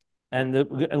 And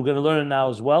we're going to learn it now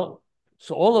as well.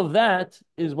 So all of that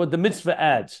is what the mitzvah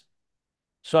adds.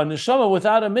 So a neshama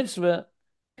without a mitzvah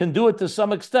can do it to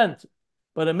some extent,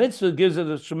 but a mitzvah gives it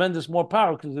a tremendous more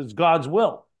power because it's God's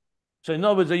will. So in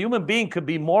other words, a human being could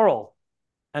be moral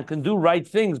and can do right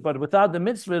things, but without the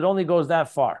mitzvah, it only goes that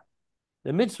far.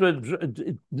 The mitzvah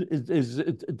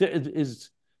is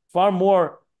far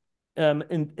more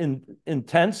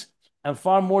intense and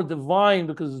far more divine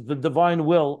because it's the divine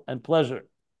will and pleasure.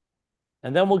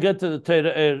 And then we'll get to the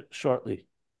Torah Ohr shortly.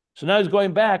 So now he's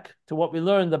going back to what we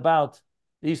learned about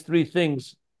these three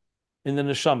things in the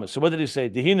neshama. So what did he say?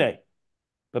 Dihine,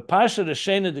 but Parsha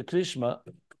Reshena de Krishma,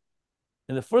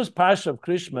 in the first Parsha of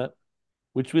Krishma,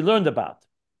 which we learned about,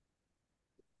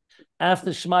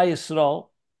 after Shema Yisrael,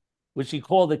 which he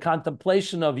called the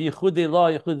contemplation of Yichud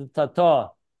Elah, Yichud Tata,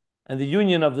 and the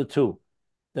union of the two,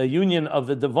 the union of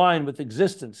the divine with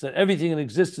existence, that everything in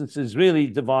existence is really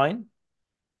divine.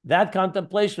 That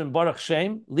contemplation, Baruch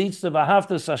Shem, leads to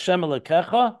V'ahavtas Hashem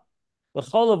Elokecha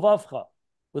v'chol levavcha,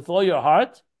 with all your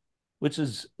heart, which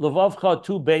is levavcha,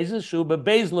 two bases, shu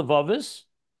bebeis levavis,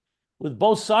 with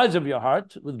both sides of your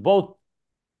heart, with both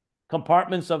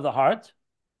compartments of the heart,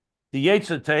 the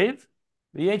Yetzer Tov,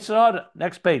 the Yetzer Hara.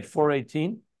 Next page,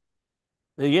 418.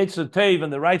 The Yetzer Tov on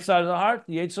the right side of the heart,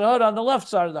 the Yetzer Hara on the left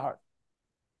side of the heart.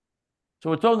 So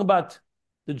we're talking about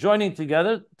the joining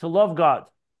together to love God.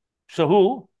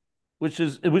 Shahu, which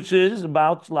is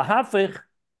about lahafich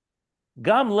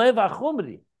gam lev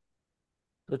achumri,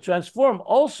 to transform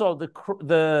also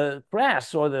the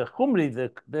crass or the chumri,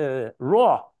 the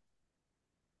raw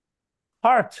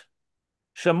heart,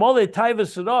 shamole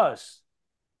taivas ras,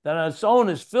 that on its own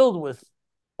is filled with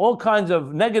all kinds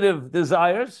of negative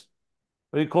desires,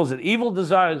 or he calls it evil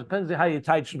desires, depends on how you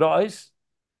touch ras,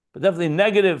 but definitely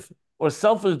negative or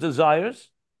selfish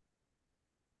desires.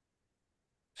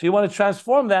 So you want to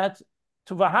transform that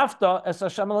to v'ahavta es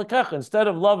Hashem Elokecha. Instead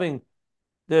of loving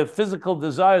the physical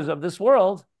desires of this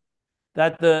world,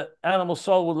 that the animal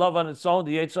soul would love on its own,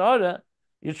 the Yetzer Hara,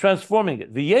 you're transforming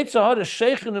it. The Yetzer Hara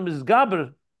sheichin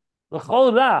u'mizgaber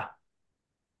l'chol ra.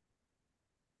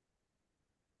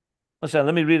 Listen,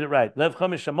 let me read it right. Lev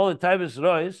chamish shamol taivus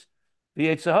rois. The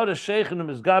Yetzer Hara sheichin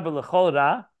u'mizgaber l'chol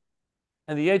ra,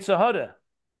 and the Yetzer Hara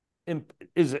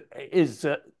is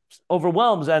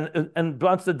overwhelms and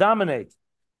wants to dominate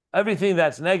everything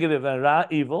that's negative and ra,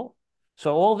 evil.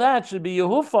 So all that should be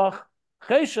yehufach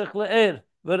cheshech le'er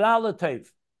v'ra l'tev,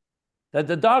 that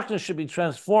the darkness should be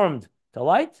transformed to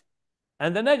light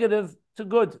and the negative to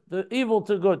good, the evil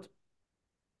to good.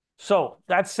 So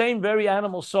that same very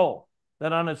animal soul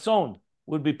that on its own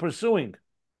would be pursuing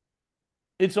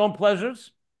its own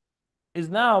pleasures is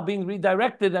now being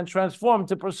redirected and transformed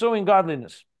to pursuing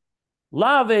godliness.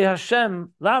 Love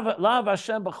Hashem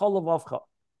b'chol levavcha.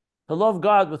 To love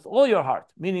God with all your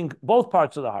heart, meaning both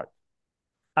parts of the heart.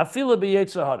 Afila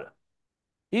b'yetzer hara,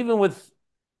 even with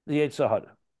the yetzer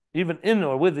hara, even in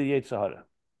or with the yetzer hara.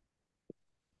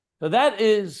 So that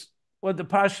is what the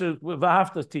Parsha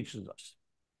V'ahavta teaches us.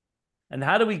 And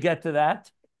how do we get to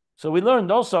that? So we learned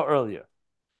also earlier.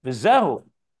 V'zehu,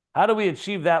 how do we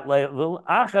achieve that level?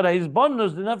 Achara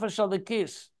hizbonus the nefesh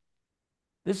alikis.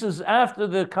 This is after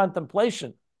the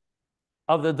contemplation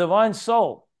of the divine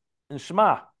soul in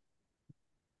Shema.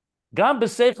 Gam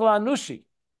b'seichel anushi,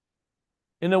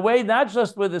 in a way not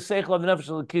just with the seichel of the nefesh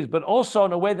alikis, but also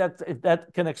in a way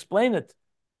that can explain it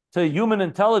to human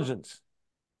intelligence.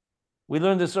 We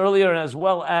learned this earlier, as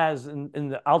well as in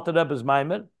the Alter Rebbe's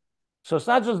Maimer. So it's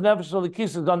not just nefesh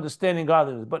alikis is understanding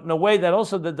godliness, but in a way that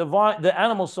also the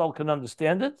animal soul can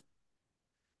understand it,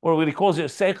 or what he calls it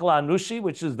seichel anushi,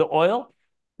 which is the oil,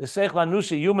 the seichel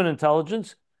anushi, human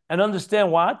intelligence, and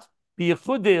understand what?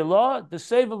 B'yichudei Elah, the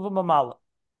save of a mamala.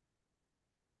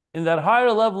 In that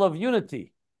higher level of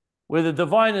unity, where the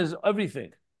divine is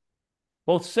everything,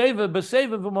 both seva,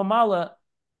 b'seva, v'mamala,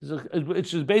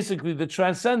 which is basically the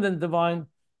transcendent divine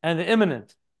and the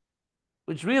immanent,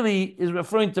 which really is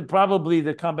referring to probably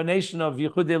the combination of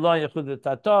Yichud Elah, Yichud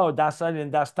Tato, Das Ani,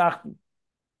 and Das Tachten.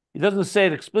 He doesn't say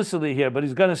it explicitly here, but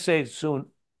he's going to say it soon.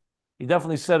 He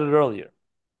definitely said it earlier.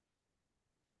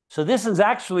 So this is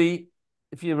actually,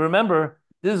 if you remember,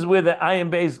 this is where the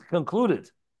Ayin Beis concluded.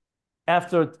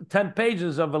 After 10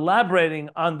 pages of elaborating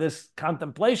on this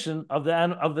contemplation of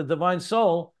the divine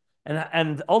soul,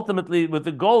 and ultimately with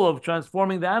the goal of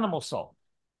transforming the animal soul.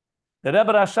 The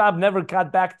Rebbe Rashab never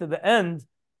got back to the end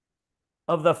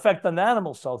of the effect on the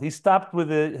animal soul. He stopped with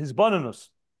his bonus.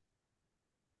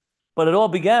 But it all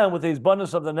began with his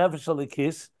bonus of the nefesh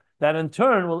alikis, that in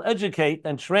turn will educate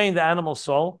and train the animal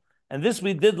soul. And this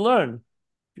we did learn.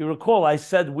 If you recall, I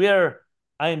said where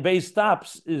Ayin Beis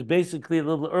stops is basically a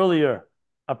little earlier,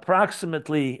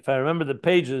 approximately, if I remember the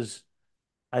pages,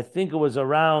 I think it was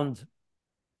around,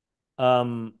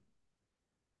 around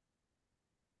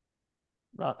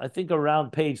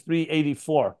page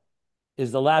 384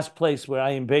 is the last place where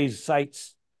Ayin Beis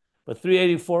cites. But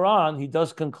 384 on, he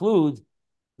does conclude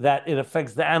that it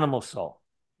affects the animal soul.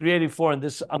 384 in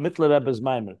this Mitler Rebbe's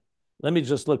Maimer. Let me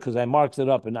just look, because I marked it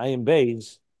up in Ayin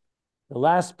Beis. The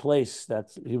last place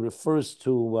that he refers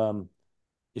to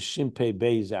is Shimpei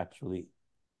Beis, actually.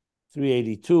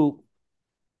 382,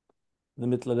 the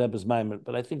Mitler Rebbe's Maimer.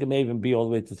 But I think it may even be all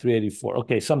the way to 384.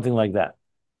 Okay, something like that.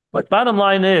 But bottom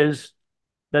line is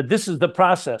that this is the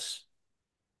process.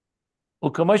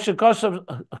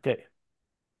 Okay.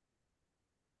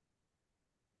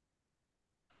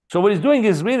 So what he's doing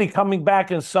is really coming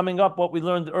back and summing up what we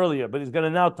learned earlier, but he's going to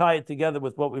now tie it together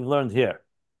with what we've learned here.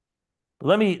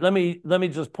 Let me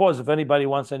just pause if anybody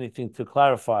wants anything to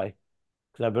clarify,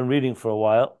 because I've been reading for a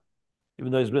while.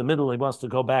 Even though he's in the middle, he wants to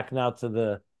go back now to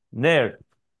the Ner,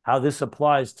 how this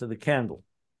applies to the candle.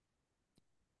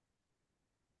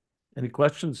 Any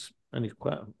questions?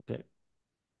 Okay.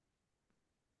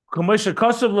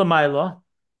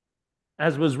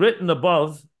 As was written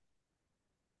above,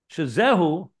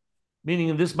 Shazehu, meaning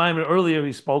in this Maimer earlier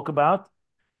he spoke about,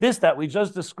 this that we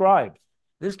just described,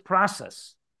 this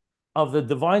process of the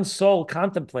divine soul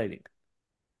contemplating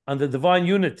on the divine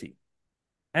unity,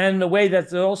 and in a way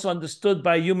that's also understood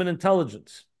by human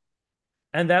intelligence,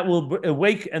 and that will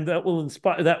awake and that will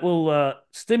inspire, that will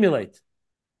stimulate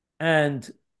and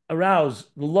arouse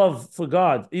the love for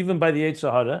God, even by the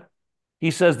Yetzer Hara. He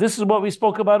says, this is what we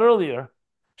spoke about earlier.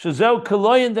 Shezeu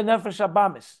kaloyin de nefesh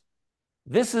abamis.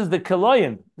 This is the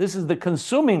kaloyin. This is the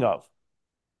consuming of.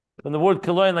 From the word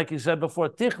kaloyin, like you said before,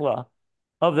 tichla,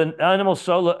 of the animal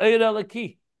soul,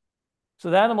 laki. So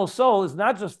the animal soul is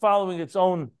not just following its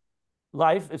own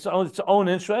life, its own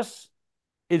interests.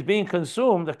 It's being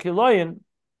consumed, the kaloyin,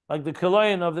 like the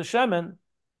kaloyin of the shemen,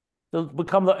 to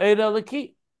become the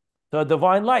laki, the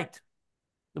divine light,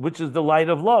 which is the light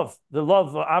of love. The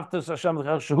love of Avtas Hashem,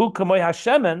 shehu kamoy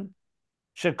hashemen,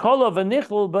 shekolo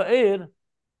v'nichul ba'ir,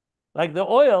 like the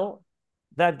oil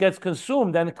that gets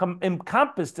consumed and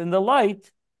encompassed in the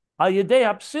light, al yedei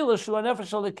hapsila shel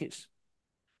nefesh alikis,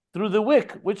 through the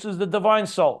wick, which is the divine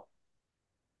soul.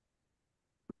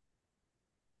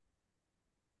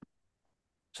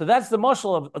 So that's the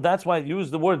mashal of. That's why I use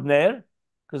the word ner,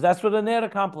 because that's what a ner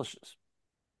accomplishes.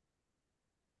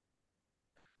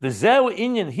 V'zeu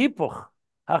inyan hipuch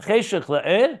hacheshech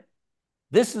le'er.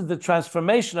 This is the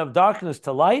transformation of darkness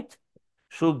to light.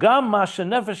 Shugam masha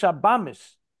nefesh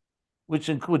abamis,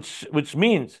 which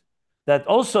means that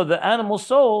also the animal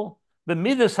soul,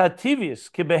 b'midas hativius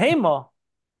kibehema,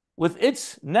 with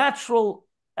its natural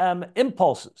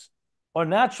impulses or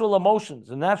natural emotions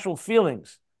and natural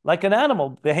feelings, like an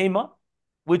animal, behema,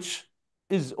 which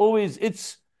is always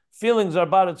its feelings are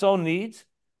about its own needs,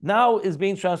 now is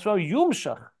being transformed.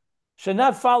 Yumshach should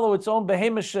not follow its own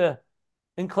behemish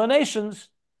inclinations,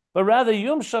 but rather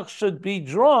yumshach should be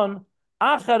drawn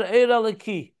achar eira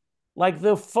leki, like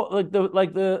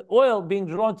the oil being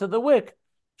drawn to the wick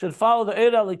should follow the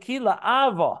eira leki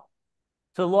la'ava,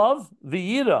 to love,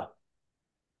 v'yira,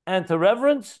 and to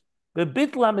reverence,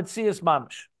 bebitla mitzias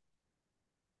mamish,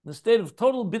 the state of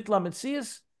total bitla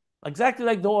mitzias, exactly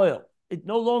like the oil. It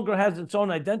no longer has its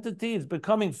own identity. It's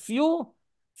becoming fuel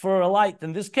for a light.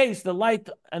 In this case, the light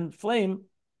and flame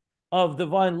of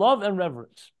divine love and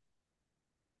reverence.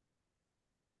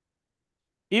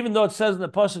 Even though it says in the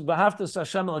pasuk, "V'haftas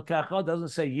Hashem elakacha," doesn't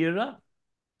say yira.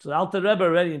 So the Alter Rebbe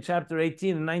already in chapter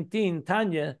 18 and 19,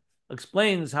 Tanya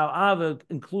explains how Ava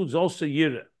includes also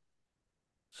yira.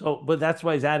 So, but that's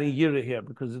why he's adding yira here,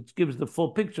 because it gives the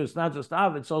full picture. It's not just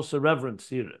Ava, it's also reverence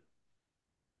yira.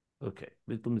 Okay,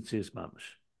 bittul mitzias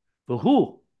mamash.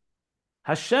 V'hu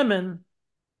Hashemen,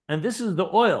 and this is the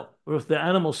oil, or if the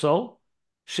animal soul,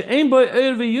 she'ein boy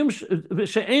oir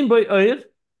she'ein boy oir,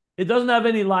 it doesn't have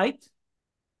any light.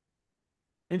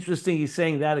 Interesting, he's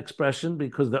saying that expression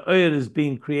because the oil is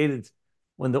being created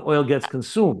when the oil gets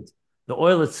consumed. The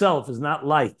oil itself is not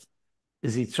light.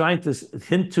 Is he trying to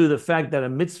hint to the fact that a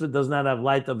mitzvah does not have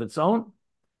light of its own?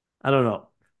 I don't know.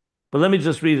 But let me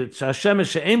just read it. Hashem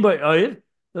she'ein boy oil,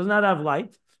 does not have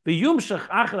light. V'yumshach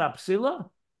achra psila,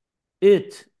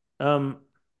 it, I'm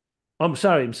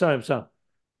sorry.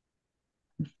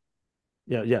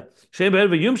 Yeah. She'ein boy oil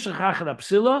v'yumshach achra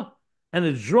psila, and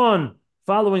it's drawn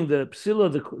following the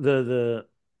psila,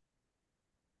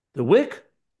 the wick,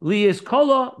 liyes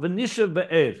kola v'nishav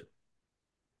be'er.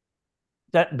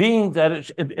 That being that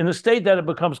it, in a state that it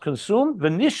becomes consumed,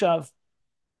 v'nishav,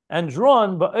 and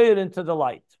drawn be'er into the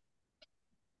light.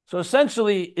 So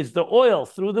essentially, it's the oil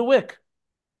through the wick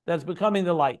that's becoming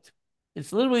the light.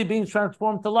 It's literally being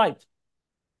transformed to light.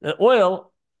 The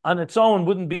oil on its own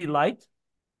wouldn't be light,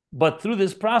 but through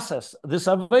this process, this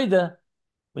Aveda,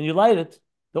 when you light it,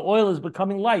 the oil is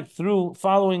becoming light through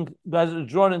following as it's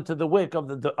drawn into the wick of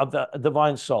the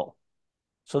divine soul.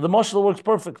 So the mashal works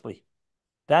perfectly.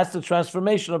 That's the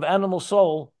transformation of animal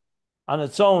soul on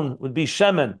its own would be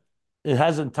shemen. It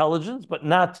has intelligence, but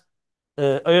not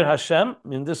Oir Hashem,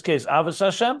 in this case, Avos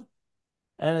Hashem,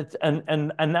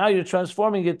 and now you're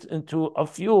transforming it into a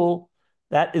fuel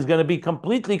that is going to be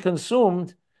completely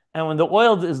consumed. And when the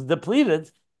oil is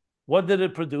depleted, what did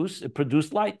it produce? It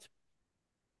produced light.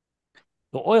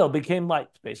 The oil became light,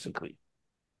 basically.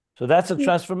 So that's a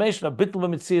transformation of bittul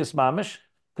v'mitzias mamish,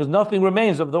 because nothing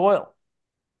remains of the oil.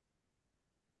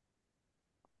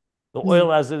 The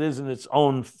oil as it is in its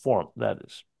own form, that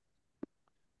is.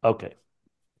 Okay.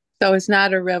 So it's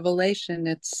not a revelation,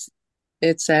 it's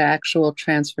an actual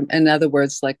transform. In other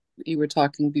words, like you were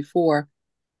talking before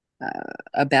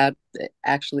about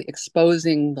actually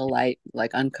exposing the light,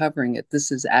 like uncovering it.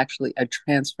 This is actually a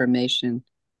transformation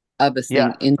of a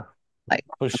thing in light.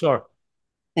 For sure.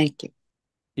 Thank you.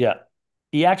 Yeah.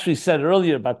 He actually said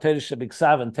earlier about Torah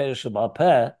Shebiksav and Torah Shebal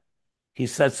Peh, he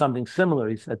said something similar.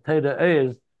 He said Torah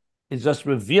Ohr is just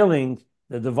revealing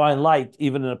the divine light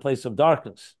even in a place of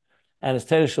darkness. And it's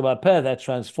Torah Shebal Peh that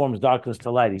transforms darkness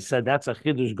to light. He said that's a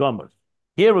Chidush Gomer.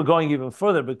 Here we're going even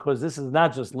further because this is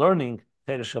not just learning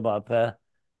Torah Shebal Peh.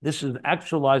 This is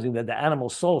actualizing that the animal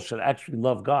soul should actually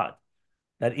love God.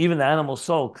 That even the animal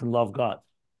soul can love God.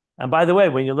 And by the way,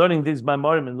 when you're learning these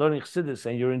Maimorim and learning Chassidus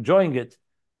and you're enjoying it,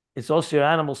 it's also your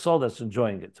animal soul that's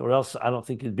enjoying it, or else I don't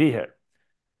think you'd be here.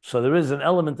 So there is an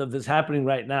element of this happening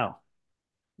right now.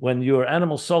 When your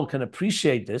animal soul can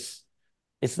appreciate this,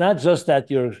 it's not just that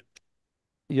you're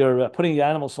putting your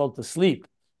animal soul to sleep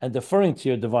and deferring to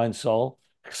your divine soul.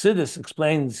 Chassidus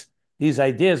explains these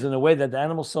ideas in a way that the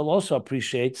animal soul also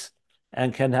appreciates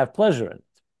and can have pleasure in it.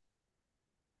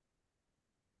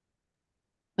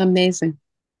 Amazing.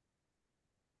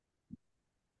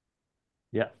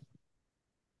 Yeah.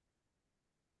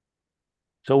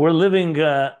 So we're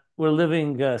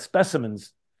living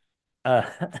specimens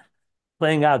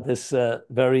playing out this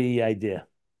very idea.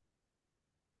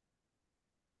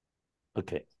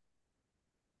 Okay.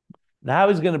 Now how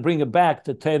he's going to bring it back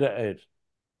to Torah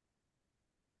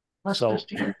Ohr. So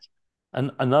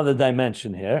another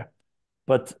dimension here.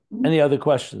 But any other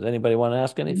questions? Anybody want to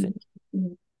ask anything?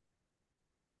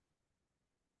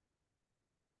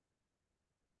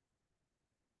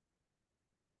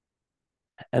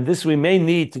 And this we may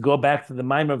need to go back to the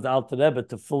Maimer of the Alter Rebbe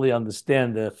to fully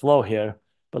understand the flow here.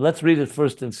 But let's read it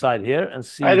first inside here and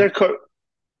see.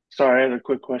 Sorry, I had a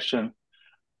quick question.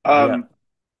 Yeah.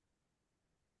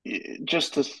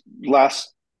 Just this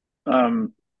last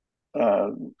um,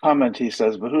 comment, he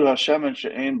says, "V'hu Hashem and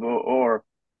she'ein bo or,"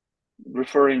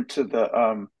 referring to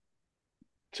the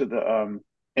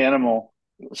animal.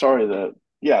 Sorry, the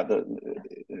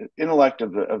intellect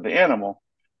of the animal.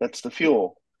 That's the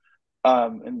fuel,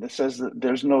 and it says that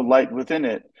there's no light within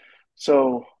it.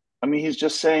 So, I mean, he's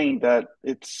just saying that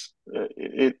it's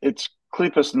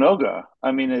klipas noga.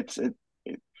 I mean, it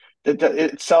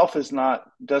itself is not,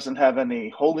 doesn't have any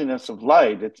holiness of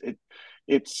light.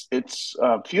 It's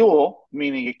fuel,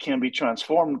 meaning it can be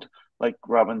transformed, like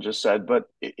Robin just said. But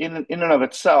in and of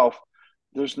itself,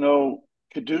 there's no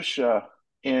kedusha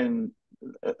in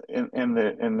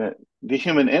the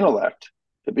human intellect,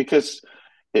 because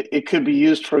it could be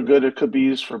used for good, it could be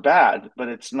used for bad, but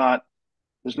it's not.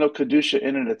 There's no kedusha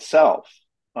in it itself.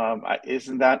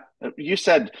 Isn't that, you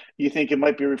said you think it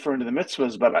might be referring to the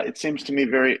mitzvahs, but it seems to me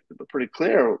pretty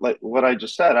clear, like what I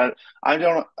just said. I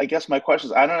don't. I guess my question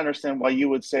is, I don't understand why you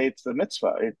would say it's the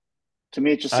mitzvah. To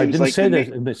me, it just I seems didn't like say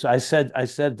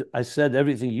that. I said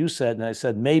everything you said, and I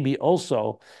said maybe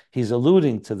also he's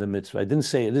alluding to the mitzvah. I didn't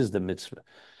say it is the mitzvah.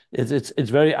 It's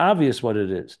very obvious what it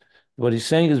is. What he's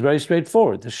saying is very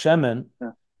straightforward. The shemen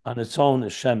Yeah. on its own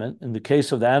is shemen. In the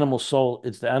case of the animal soul,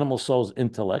 it's the animal soul's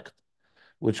intellect,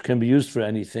 which can be used for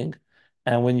anything.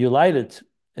 And when you light it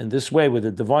in this way, with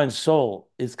the divine soul,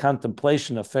 its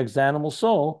contemplation affects the animal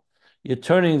soul, you're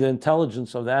turning the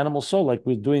intelligence of the animal soul, like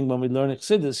we're doing when we learn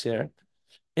Exodus here,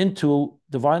 into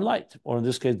divine light, or in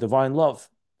this case, divine love.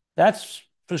 That's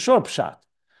for sure pshat.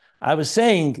 I was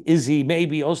saying, is he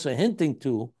maybe also hinting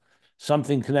to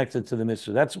something connected to the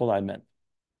mitzvah? That's all I meant.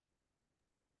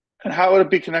 And how would it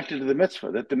be connected to the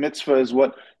mitzvah? That the mitzvah is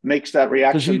what makes that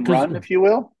reaction run, if you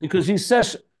will? Because he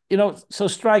says, so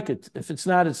strike it. If it's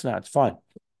not, it's not. It's fine.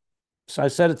 So I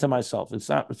said it to myself. It's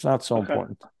not so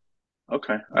important.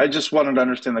 Okay. I just wanted to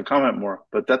understand the comment more,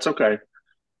 but that's okay.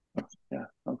 Yeah.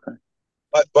 Okay.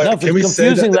 But no, if it's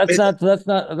confusing, that's not.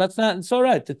 It's all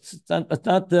right. It's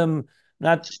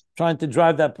not trying to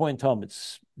drive that point home.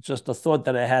 It's just a thought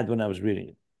that I had when I was reading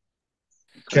it.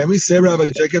 Can we say,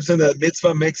 Rabbi Jacobson, that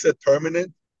mitzvah makes it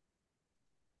permanent?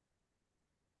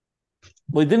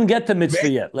 We didn't get to mitzvah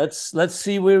yet. Let's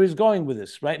see where he's going with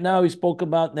this. Right now, he spoke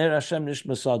about Ner Hashem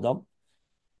Nishmas Adam.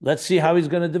 Let's see how he's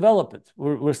going to develop it.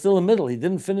 We're still in the middle. He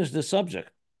didn't finish the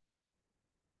subject.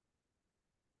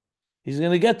 He's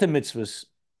going to get to mitzvahs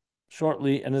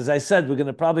shortly. And as I said, we're going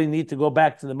to probably need to go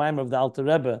back to the Maimer of the Alter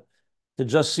Rebbe to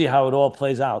just see how it all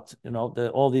plays out,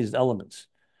 all these elements.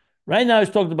 Right now,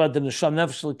 he's talking about the Nesham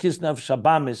Nefesh L'Kis Nefesh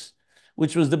Habamis,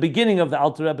 which was the beginning of the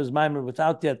Alter Rebbe's Maimer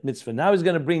without yet mitzvah. Now he's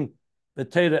going to bring the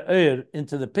Torah Ohr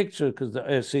into the picture, because the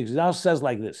Ohr now says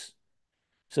like this.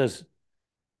 It says,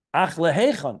 Ach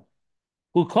lehechan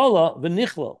hu kola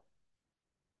v'nichlal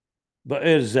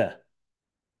ba'Ohr zeh.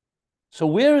 So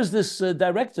where is this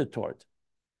directed toward?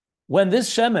 When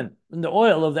this shemen, the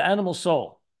oil of the animal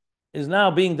soul, is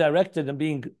now being directed and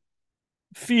being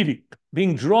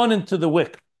drawn into the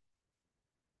wick,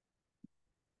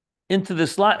 into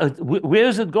this light, where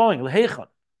is it going? Lehechan.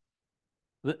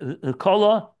 The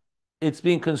kola, it's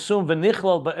being consumed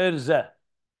v'nichlal ba'Ohr zeh,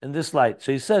 in this light.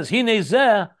 So he says, Hine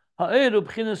zeh ha'Ohr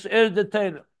u'b'chinas Ohr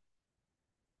de.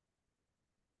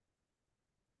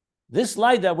 This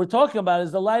light that we're talking about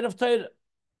is the light of Torah.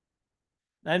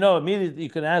 I know immediately you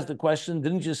can ask the question,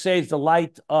 didn't you say it's the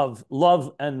light of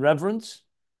love and reverence?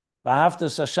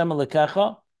 V'ahavtas Hashem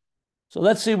Elokecha. So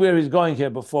let's see where he's going here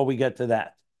before we get to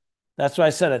that. That's why I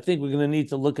said I think we're going to need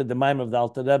to look at the Maimer of the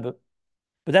Alter Rebbe.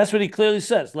 But that's what he clearly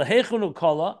says. Lehechunu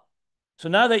kola. So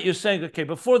now that you're saying, okay,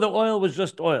 before the oil was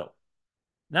just oil.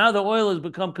 Now the oil has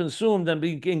become consumed and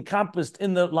being encompassed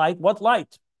in the light. What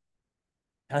light?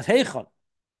 Hechon.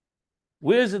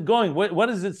 Where is it going? What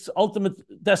is its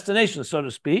ultimate destination, so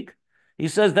to speak? He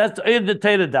says that's Ohr de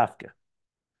Torah dafke.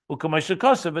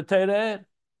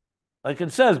 Like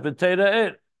it says, b'Torah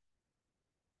Ohr.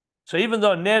 So even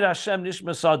though Ner Hashem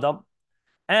Nishmas Adam,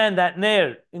 and that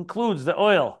Ner includes the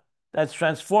oil that's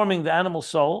transforming the animal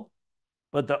soul,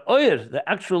 but the Ohr, the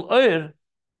actual Ohr,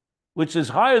 which is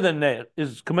higher than Ner,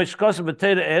 is Kameshkasa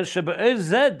b'Torah Ohr, sheba Ohr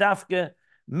zeh dafke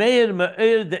meir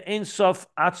me'Ohr de Ein Sof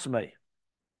Atzmei.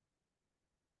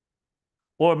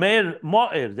 Or Meir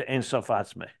Ma'ir, the Ein Sof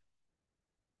Atzmei.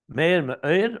 Meir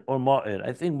Ma'ir or Ma'ir?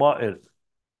 I think Ma'ir.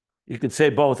 You could say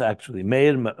both, actually.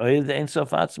 Meir Ma'ir, the Ein Sof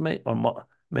Atzmei, or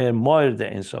Meir Ma'ir,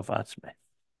 the Ein Sof Atzmei.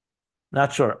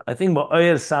 Not sure. I think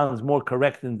Ma'ir sounds more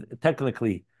correct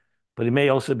technically, but he may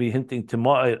also be hinting to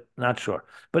Ma'ir. Not sure.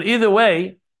 But either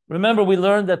way, remember we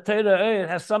learned that Torah Ohr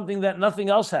has something that nothing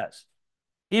else has.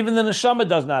 Even the neshama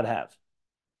does not have,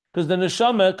 because the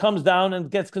neshama comes down and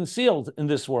gets concealed in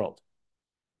this world.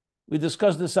 We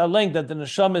discussed this at length, that the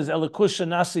neshama is elikus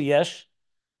nasi yesh,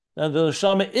 and the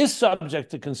neshama is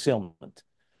subject to concealment.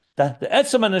 That the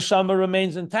etzem neshama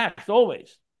remains intact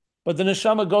always, but the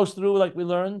neshama goes through, like we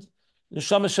learned,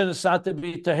 neshama shenesata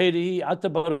bi tahiri ata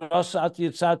barasa ata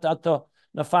yitzat ata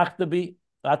nafachta bi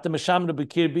ata meshamra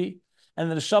b'kirbi, and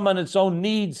the neshama on its own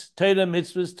needs Torah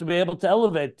mitzvahs to be able to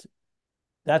elevate.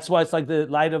 That's why it's like the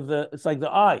light of it's like the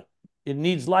eye. It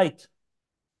needs light.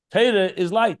 Torah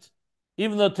is light.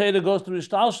 Even though Torah goes through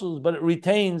ishtalshus, but it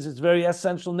retains its very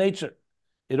essential nature.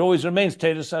 It always remains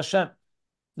Torah Hashem.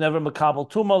 Never makabel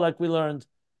tuma, like we learned.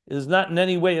 It does not in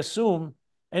any way assume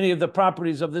any of the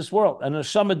properties of this world. And the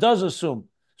neshama does assume,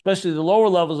 especially the lower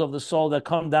levels of the soul that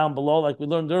come down below, like we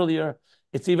learned earlier.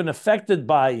 It's even affected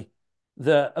by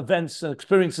the events and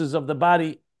experiences of the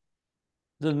body,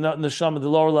 the neshama, the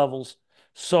lower levels.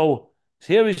 So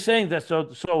here he's saying that.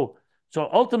 So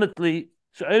ultimately,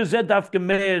 so Erzed dafke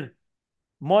meir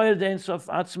moyer de ensof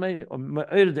atzmei or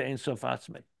meir de ensof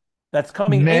atzmei. That's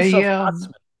coming ensof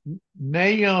atzmei.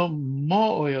 Meir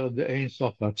moyer de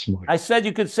ensof atzmei. I said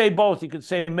you could say both. You could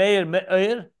say meir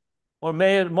meir or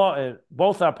meir moyer.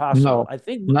 Both are possible. No, I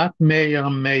think not meir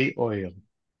may oil.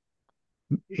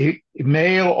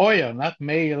 Meir oil, not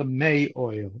meir may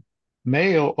oil.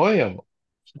 Meir oil.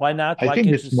 Why not? Why can't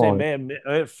you say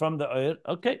meir from the oil?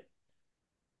 Okay.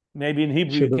 Maybe in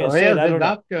Hebrew you can't say it. I don't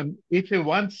know. If he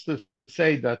wants to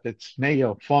say that it's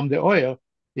meir from the oil,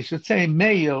 he should say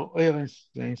meir oil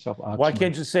instead of atzmei. Why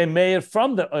can't you say meir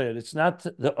from the oil? It's not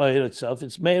the oil itself.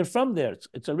 It's meir from there.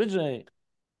 It's originating.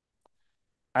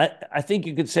 I think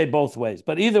you could say both ways.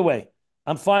 But either way,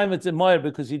 I'm fine with the moyer,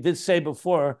 because he did say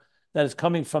before that it's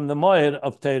coming from the moyer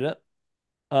of Torah,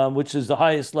 which is the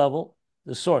highest level,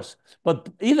 the source. But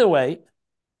either way,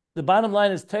 the bottom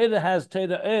line is Torah has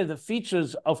the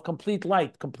features of complete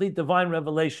light, complete divine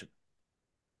revelation.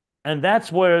 And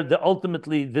that's where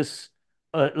ultimately this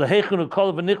Lehechenu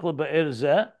kol v'nichla be'er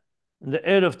zeh, the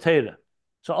air of Torah.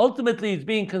 So ultimately it's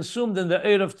being consumed in the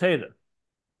air of Torah.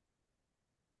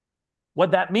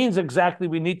 What that means exactly,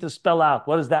 we need to spell out.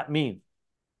 What does that mean?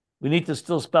 We need to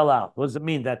still spell out. What does it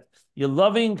mean? That you're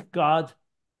loving God,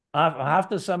 but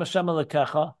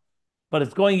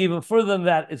it's going even further than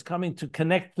that. It's coming to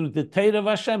connect through the Torah of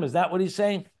Hashem. Is that what he's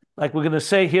saying? Like we're going to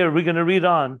say here, we're going to read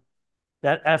on,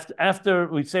 that after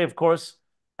we say, of course,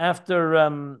 after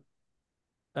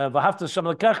V'ahavta Hashem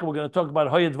l'kecha, we're going to talk about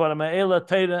Hoyed Dvarim Ha'ela,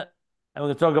 Torah, and we're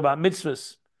going to talk about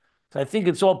mitzvahs. So I think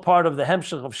it's all part of the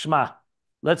Hemshech of Shema.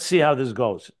 Let's see how this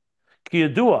goes. Ki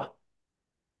Yadua,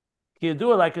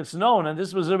 like it's known, and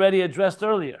this was already addressed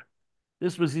earlier.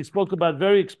 He spoke about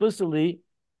very explicitly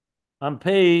on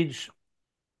page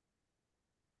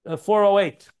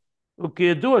 408.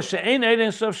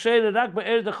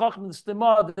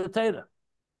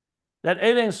 That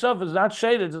Ein Sof is not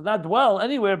shaded, does not dwell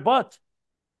anywhere but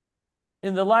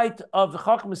in the light of the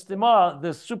Chacham Stima, the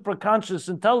superconscious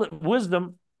intelligent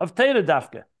wisdom of Torah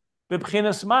Dafka.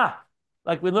 B'bchinas ma,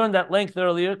 like we learned at length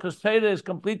earlier, because Torah is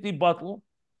completely bottle.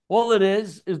 All it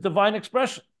is divine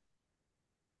expression.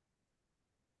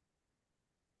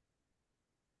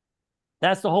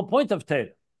 That's the whole point of Torah.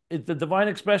 It's the divine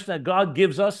expression that God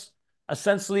gives us,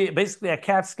 essentially, basically a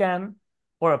CAT scan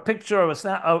or a picture or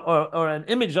or an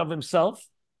image of himself.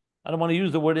 I don't want to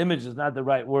use the word image, it's not the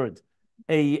right word.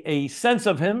 A sense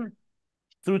of him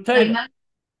through Torah.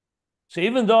 So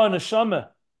even though a neshama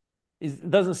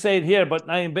doesn't say it here, but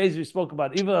Nayim Beis we spoke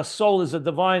about, even a soul is a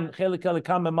divine chelik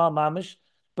elikam emal mamish,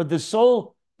 but the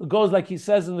soul goes like he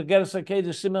says in the Geras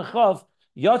HaKedesh Siman Chav,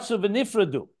 yotzu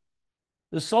v'nifradu.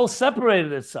 The soul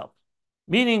separated itself,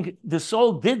 meaning the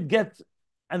soul did get,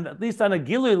 and at least on a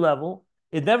Gilui level,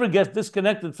 it never gets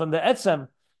disconnected from the Etzem,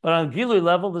 but on a Gilui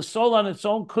level, the soul on its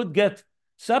own could get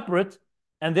separate,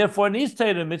 and therefore needs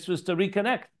Torah mitzvahs to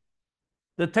reconnect.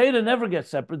 The Torah never gets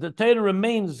separate. The Torah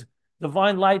remains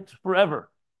divine light forever.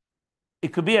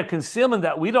 It could be a concealment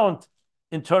that we don't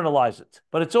internalize it,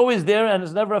 but it's always there and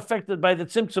is never affected by the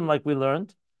tzimtzum, like we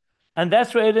learned. And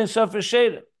that's where it is Sofer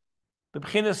Sheda. The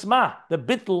b'chinas ma, the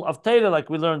bittul of Torah, like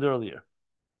we learned earlier.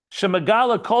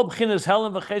 Shemagala kol b'chinas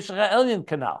helen v'cheshach ha'elyon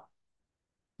kanal.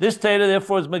 This Torah,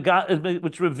 therefore, is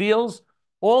which reveals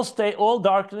all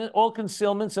darkness, all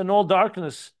concealments, and all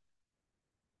darkness.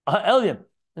 Ha'elyon,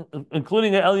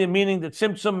 including the elyon, meaning the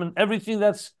tzimtzum and everything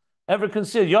that's ever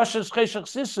concealed. Yoshes cheshach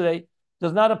sisrei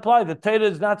does not apply. The Torah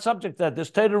is not subject to that. This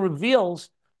Torah reveals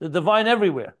the divine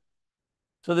everywhere.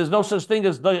 So there's no such thing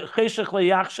as cheshach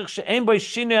leyachshach she'en bo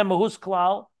shinei mahus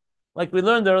klal. Like we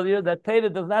learned earlier, that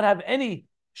Torah does not have any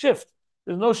shift.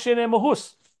 There's no shinei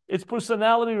mahus. its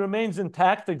personality remains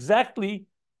intact exactly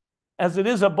as it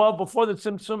is above before the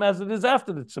tzimtzum, as it is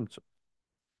after the tzimtzum.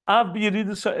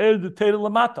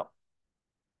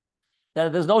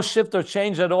 That there's no shift or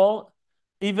change at all,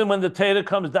 even when the Torah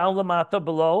comes down lamata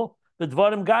below, the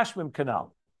dvarim gashmim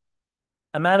canal,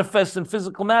 and manifests in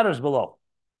physical matters below.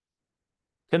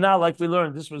 Canal, like we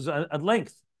learned, this was at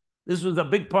length. This was a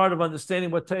big part of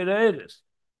understanding what Torah is.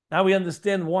 Now we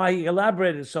understand why he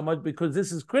elaborated so much, because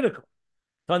this is critical.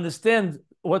 To understand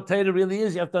what Torah really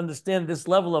is, you have to understand this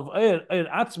level of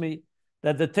atzmi,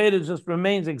 that the Torah just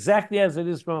remains exactly as it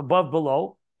is from above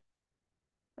below.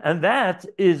 And that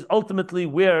is ultimately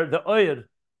where the oir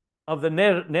of the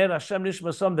ner Hashem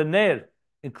Nishmasam, the ner,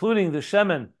 including the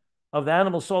shemen of the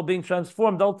animal soul being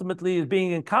transformed, ultimately is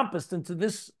being encompassed into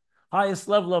this highest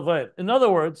level of oir. In other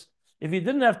words, if you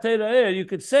didn't have Torah oir, you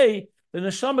could say the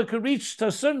neshama could reach to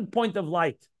a certain point of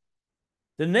light.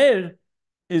 The ner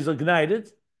is ignited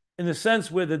in the sense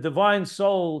where the divine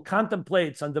soul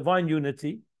contemplates on divine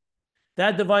unity.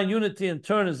 That divine unity in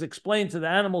turn is explained to the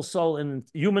animal soul in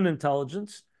human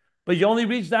intelligence, but you only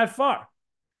reach that far.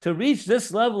 To reach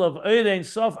this level of Ein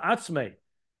Sof Atzmei,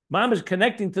 Mamish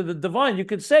connecting to the divine, you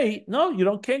could say,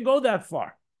 no, can't go that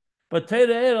far. But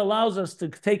Torah allows us to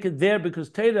take it there because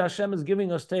Torah, Hashem is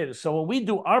giving us Torah. So when we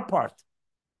do our part,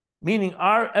 meaning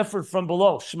our effort from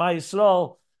below, Shema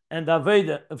Yisrael and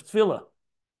Aveda of Tefillah,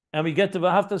 and we get to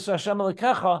V'ahavta Hashem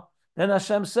Elokecha, then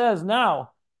Hashem says,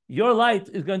 now, your light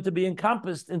is going to be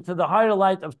encompassed into the higher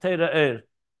light of Torah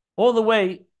all the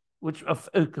way, which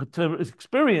to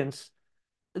experience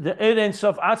the Ein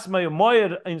Sof Atzmei, or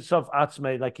Moyer Ein Sof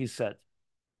Atzmei, like he said.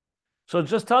 So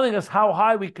just telling us how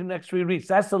high we can actually reach.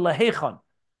 That's the Lehechon.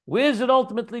 Where does it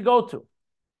ultimately go to?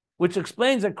 Which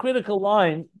explains a critical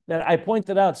line that I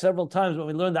pointed out several times when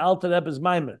we learned the Alter Rebbe's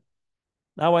Maimer.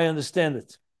 Now I understand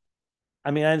it. I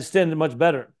understand it much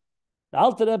better. The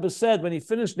Alter Rebbe said when he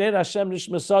finished Ner Hashem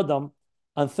Nishmas Adam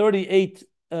on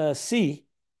 38c,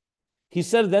 he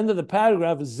said at the end of the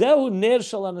paragraph, Zehu Ner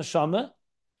Shal HaNeshama,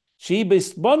 Shehi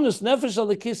B'Sbonus Nefesh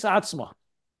Alikis Atzma.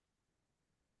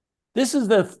 This is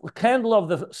the candle of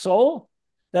the soul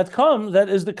that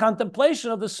is the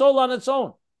contemplation of the soul on its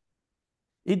own.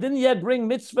 He didn't yet bring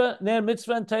mitzvah, Ner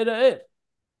mitzvah, and Torah.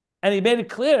 And he made it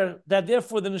clear that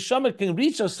therefore the neshama can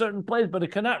reach a certain place, but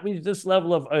it cannot reach this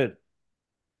level of Ohr.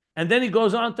 And then he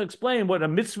goes on to explain what a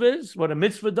mitzvah is, what a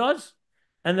mitzvah does,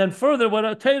 and then further what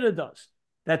a Torah does.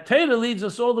 That Torah leads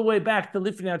us all the way back to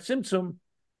Lifnei Tzimtzum,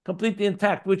 completely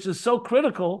intact, which is so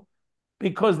critical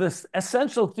because this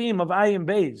essential theme of Ayin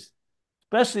Beis,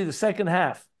 especially the second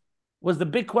half, was the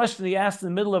big question he asked in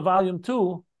the middle of volume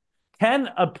 2, can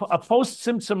a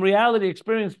post-Tzimtzum reality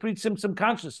experience pre-Tzimtzum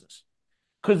consciousness?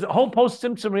 Because the whole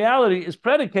post-Tzimtzum reality is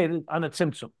predicated on a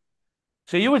Tzimtzum.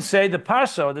 So you would say the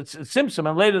Parsa, or the Tzimtzum,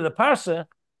 and later the Parsa,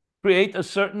 create a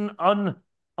certain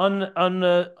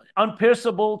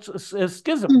unpierceable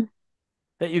schism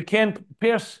that you can't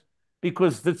pierce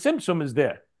because the Tzimtzum is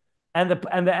there. And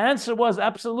the answer was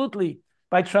absolutely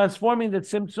by transforming the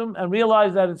Tzimtzum and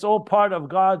realize that it's all part of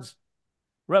God's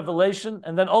revelation,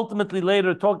 and then ultimately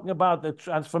later talking about the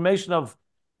transformation of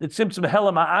the Tzimtzum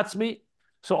Helam Ha'atzmi.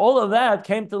 So all of that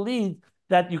came to lead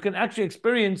that you can actually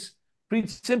experience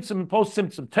pre-Tzimtzum and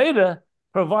post-Tzimtzum. Torah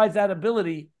provides that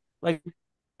ability like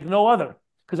no other.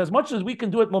 Because as much as we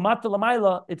can do it Momata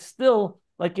Lamaila, it's still,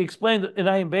 like he explained in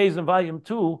Ayin Beis in volume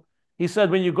 2, he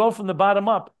said when you go from the bottom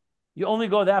up, you only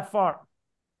go that far.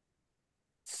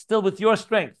 Still with your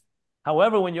strength.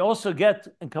 However, when you also get,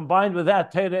 and combined with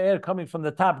that, Torah Ohr coming from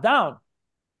the top down,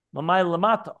 Mamay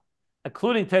Lamata,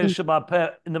 including Torah Shabbat Peh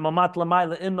in the Mamat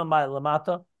Lamayla, in Mamay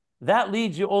Lamata, that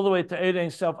leads you all the way to Ein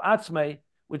Sof Atzmei,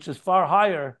 which is far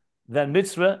higher than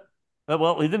mitzvah.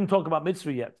 Well, we didn't talk about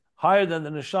mitzvah yet. Higher than the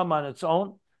neshama on its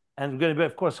own, and going to be,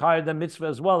 of course, higher than mitzvah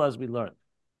as well, as we learned.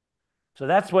 So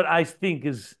that's what I think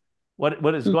is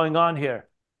what is going on here.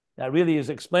 That really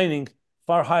is explaining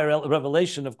far higher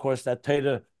revelation, of course, that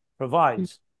Torah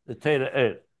provides, the Torah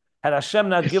Ohr. Had Hashem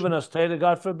not given us Torah,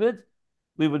 God forbid,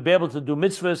 we would be able to do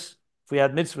mitzvahs if we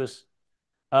had mitzvahs.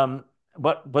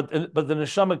 But the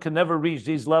neshama can never reach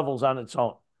these levels on its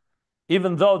own.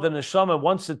 Even though the neshama,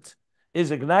 once it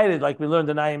is ignited, like we learned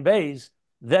in Ayin Beis,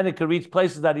 then it could reach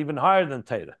places that are even higher than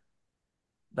Torah,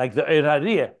 like the Ohr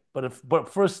Hariyah. But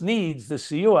first needs the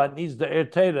siyua, it needs the Ohr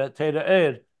Torah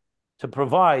Ohr, to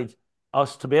provide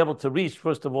us to be able to reach,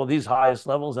 first of all, these highest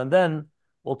levels, and then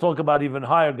we'll talk about even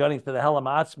higher, getting to the Helam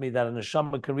Atzmi that a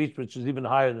neshama can reach, which is even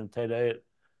higher than Torah Ohr.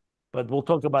 But we'll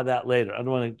talk about that later. I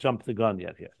don't want to jump the gun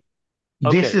yet here.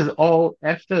 Okay. This is all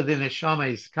after the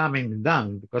neshama is coming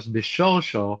down, because the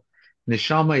Shorsho,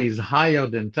 neshama is higher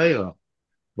than Torah.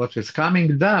 what is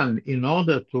coming down in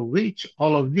order to reach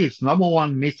all of this. Number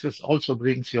one, mitzvahs also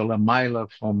brings you a mile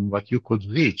from what you could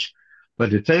reach.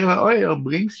 But the Torah Ohr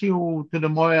brings you to the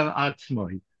Moyer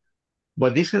Atzmoi.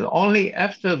 But this is only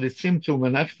after the symptom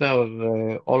and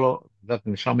after all of that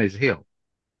Neshama is here.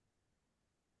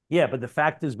 Yeah, but the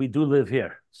fact is we do live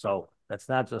here. So that's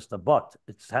not just a but.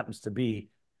 It happens to be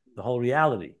the whole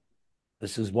reality.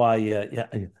 This is why,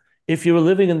 if you were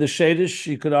living in the Shadish,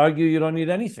 you could argue you don't need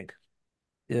anything.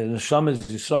 Neshama is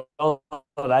Yisrael,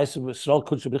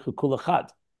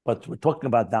 but we're talking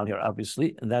about down here,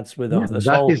 obviously, and that's where this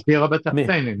that whole. Is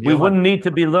the We wouldn't need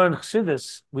to be learning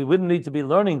Chassidus. We wouldn't need to be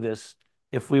learning this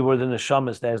if we were the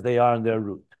neshamas as they are in their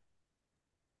root.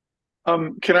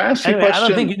 Can I ask you a Anyway, question? I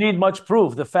don't think you need much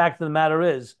proof. The fact of the matter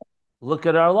is, look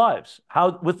at our lives.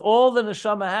 How, with all the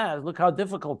neshama has, look how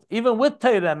difficult, even with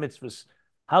Torah mitzvahs,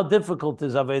 how difficult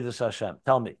is Avodas Hashem?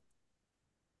 Tell me.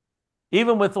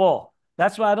 Even with all.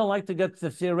 That's why I don't like to get the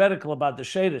theoretical about the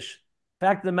Shadish.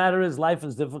 Fact of the matter is, life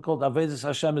is difficult. Avodas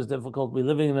Hashem is difficult. We're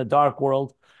living in a dark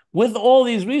world. With all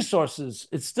these resources,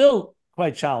 it's still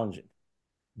quite challenging.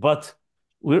 But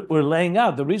we're laying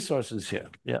out the resources here.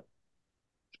 Yeah.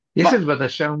 This is what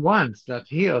Hashem wants, that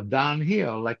here, down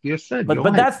here, like you said. But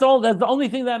that's the only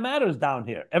thing that matters down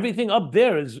here. Everything up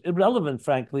there is irrelevant,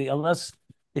 frankly, unless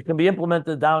it can be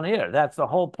implemented down here. That's the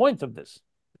whole point of this.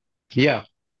 Yeah.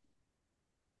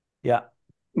 Yeah.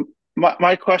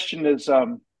 My question is, I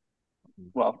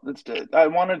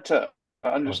wanted to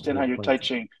understand how you're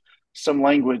teaching some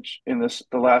language in the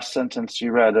last sentence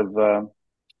you read of the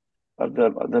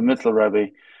Mittler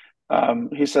Rebbe.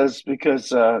 He says, because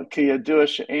ki yadua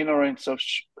she'ein orein sof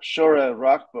shora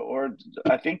rak ba'or,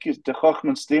 I think is the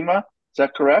Chochman Stima. Is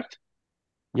that correct?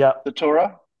 Yeah. The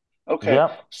Torah? Okay.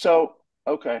 Yeah. So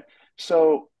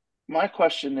my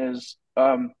question is,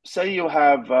 say you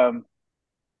have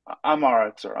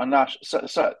Amaretz or Anash,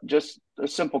 so just a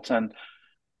simpleton,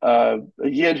 a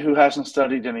Yid who hasn't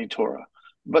studied any Torah,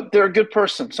 but they're a good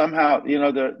person. Somehow, they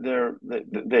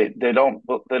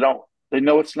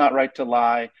know it's not right to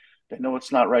lie. They know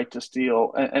it's not right to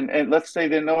steal, and let's say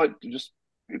they know it just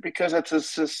because it's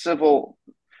a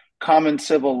common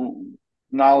civil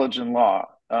knowledge and law.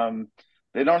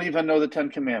 They don't even know the Ten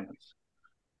Commandments.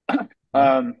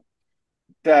 I'm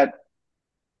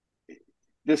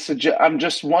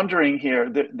just wondering here.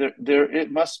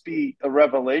 It must be a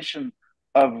revelation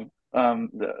of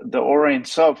the Or Ein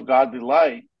Sof, godly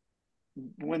light,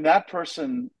 when that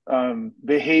person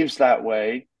behaves that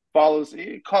way. Follows,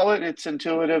 call it, it's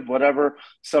intuitive, whatever.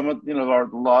 Some of our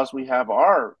laws we have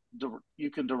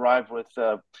you can derive with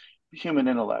human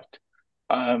intellect,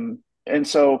 and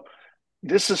so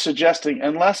this is suggesting,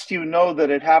 unless you know that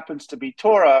it happens to be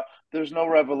Torah, there's no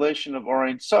revelation of Or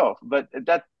Ein Sof. But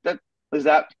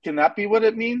can that be what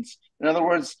it means? In other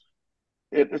words,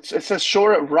 it says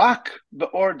Shora Rak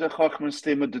Be'or de Chochman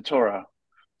Stima de Torah.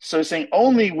 So he's saying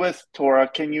only with Torah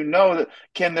can you know that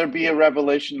can there be a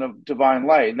revelation of divine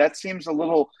light. And that seems a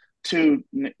little too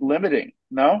limiting,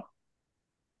 no?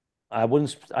 I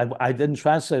didn't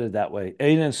translate it that way.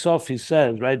 Ein Ein Sof, he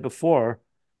says right before,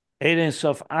 Ein Ein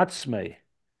Sof Atzmei.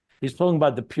 He's talking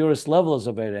about the purest levels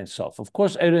of Ein Ein Sof. Of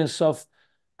course, Ein Ein Sof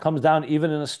comes down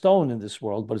even in a stone in this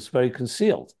world, but it's very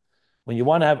concealed. When you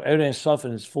want to have Ein Ein Sof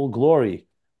in its full glory,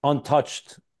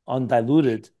 untouched,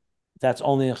 undiluted, that's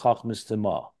only in Chachmas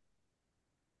Tima.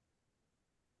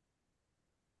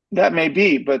 That may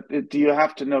be, but do you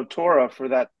have to know Torah for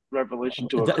that revelation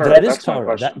to occur? That is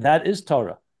Torah. That is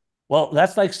Torah. Well,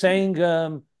 that's like saying,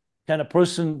 can a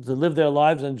person to live their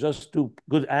lives and just do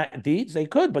good deeds? They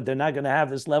could, but they're not going to have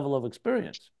this level of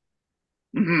experience.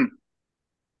 Mm-hmm.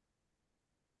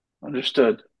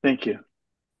 Understood. Thank you.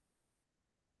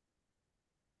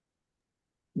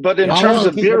 But in terms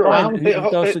of Bira, you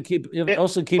have to also keep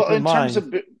in mind.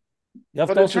 You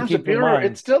have to also keep in mind.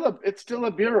 It's still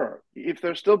a Bira. If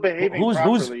they're still behaving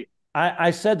properly.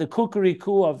 I said the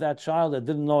kukuriku of that child that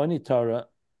didn't know any Torah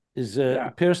is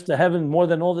pierced to heaven more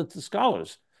than all the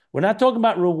scholars. We're not talking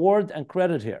about reward and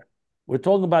credit here. We're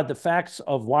talking about the facts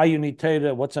of why you need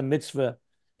Torah, what's a mitzvah.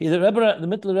 The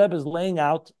Mittler Rebbe is laying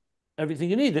out everything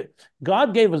you need.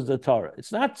 God gave us the Torah.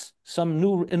 It's not some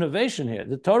new innovation here.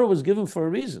 The Torah was given for a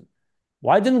reason.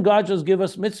 Why didn't God just give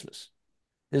us mitzvahs?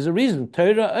 There's a reason.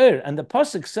 Torah Ohr, and the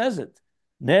pasuk says it.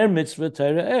 Ner mitzvah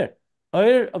Torah Ohr.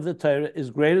 Ohr of the Torah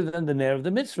is greater than the ner of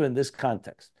the mitzvah in this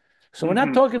context. So we're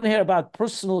not talking here about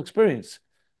personal experience.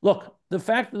 Look, the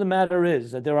fact of the matter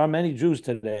is that there are many Jews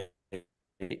today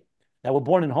that were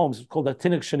born in homes called a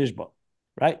tinik shenishba,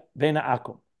 right? Beina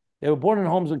akum. They were born in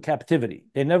homes in captivity.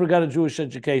 They never got a Jewish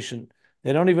education.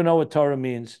 They don't even know what Torah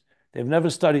means. They've never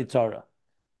studied Torah.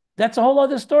 That's a whole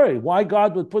other story. Why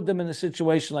God would put them in a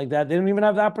situation like that. They didn't even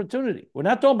have the opportunity. We're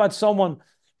not talking about someone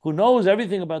who knows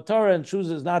everything about Torah and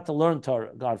chooses not to learn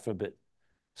Torah, God forbid.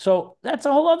 So that's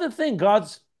a whole other thing.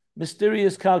 God's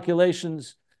mysterious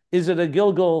calculations. Is it a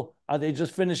Gilgal? Are they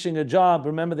just finishing a job?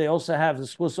 Remember, they also have the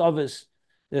Svus Ovis.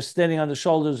 They're standing on the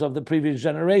shoulders of the previous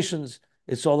generations.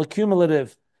 It's all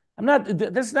accumulative.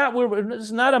 This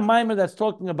is not a mimer that's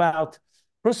talking about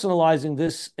personalizing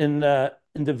this in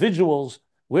individuals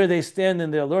where they stand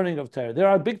in their learning of Torah. There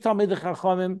are big Talmidei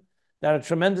Chachamim that are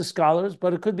tremendous scholars,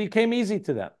 but it came easy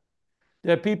to them.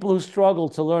 There are people who struggle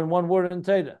to learn one word in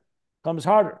Torah. Comes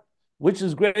harder. Which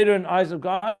is greater in the eyes of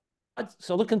God?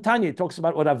 So look in Tanya, he talks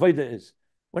about what Avodah is.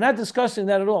 We're not discussing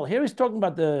that at all. Here he's talking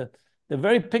about the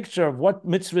very picture of what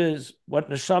mitzvah is, what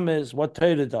neshama is, what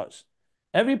Torah does.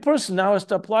 Every person now has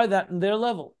to apply that in their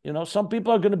level. Some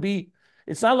people are going to be,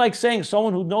 it's not like saying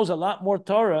someone who knows a lot more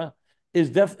Torah is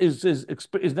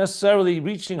necessarily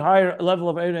reaching higher level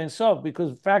of Eirei Ein Sof,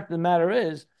 because the fact of the matter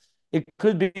is, it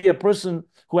could be a person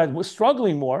who was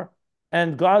struggling more,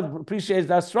 and God appreciates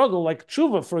that struggle. Like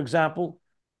tshuva, for example,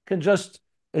 can just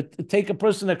take a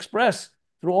person express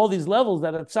through all these levels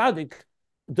that a tzaddik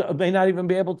may not even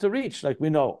be able to reach, like we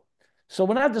know. So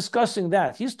we're not discussing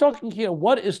that. He's talking here,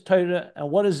 what is Torah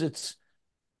and what is its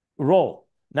role?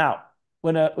 Now,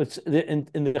 when it's in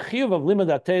the chiyuv of limud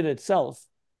Torah itself,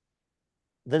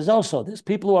 there's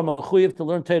people who are mechuyev to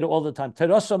learn Torah all the time.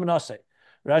 Torah Menaseh,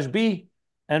 Rashbi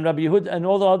and Rabbi Yehud and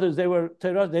all the others, they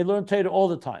learned Torah all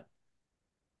the time.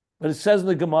 But it says in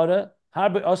the Gemara,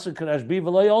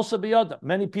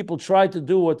 many people tried to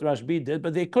do what Rashbi did,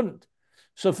 but they couldn't.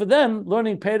 So for them,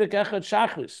 learning Perek Echad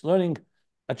Shachris, learning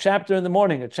a chapter in the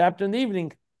morning, a chapter in the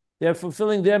evening, they're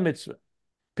fulfilling their mitzvah.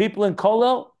 People in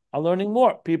Kollel are learning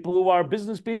more. People who are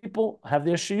business people have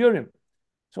their shiurim.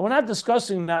 So we're not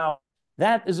discussing now.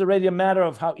 That is already a matter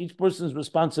of how each person's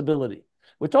responsibility.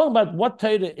 We're talking about what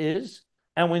Torah is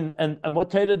and what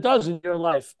Torah does in your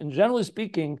life. And generally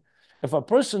speaking, if a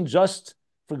person just,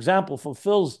 for example,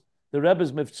 fulfills the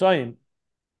Rebbe's mitzvahim,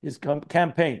 his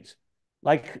campaigns,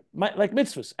 like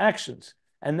mitzvahs, actions,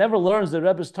 and never learns the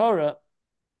Rebbe's Torah,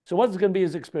 so what's going to be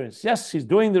his experience? Yes, he's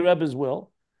doing the Rebbe's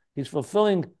will, he's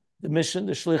fulfilling the mission,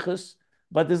 the shlichus,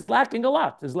 but there's lacking a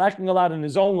lot. There's lacking a lot in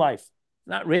his own life. It's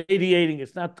not radiating,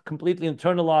 it's not completely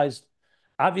internalized.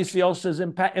 Obviously, also has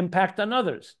impact on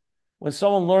others. When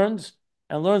someone learns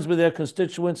with their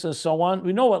constituents and so on,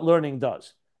 we know what learning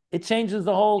does. It changes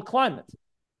the whole climate.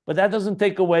 But that doesn't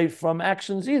take away from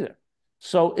actions either.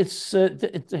 So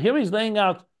here he's laying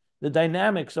out the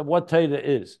dynamics of what Torah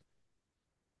is.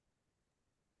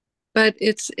 But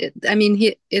to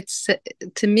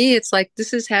me, it's like,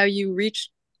 this is how you reach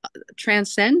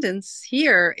transcendence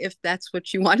here, if that's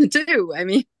what you want to do. I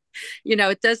mean,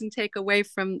 it doesn't take away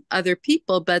from other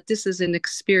people, but this is an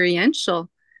experiential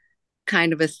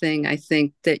kind of a thing. I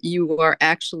think that you are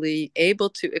actually able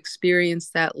to experience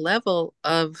that level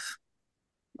of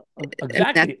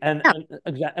exactly.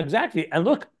 Exactly. And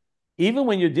look, even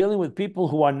when you're dealing with people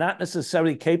who are not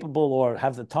necessarily capable or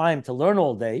have the time to learn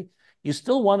all day, you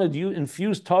still want to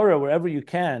infuse Torah wherever you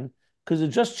can, because it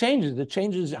just changes. It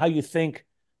changes how you think,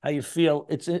 how you feel.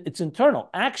 It's internal.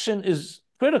 Action is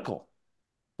critical.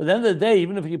 But at the end of the day,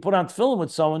 even if you put on tefillin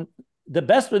with someone, the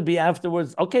best would be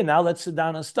afterwards, okay, now let's sit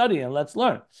down and study and let's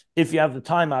learn, if you have the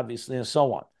time, obviously, and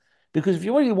so on. Because if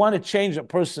you really want to change a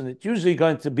person, it's usually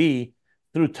going to be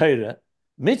through Torah.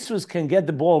 Mitzvahs can get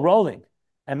the ball rolling.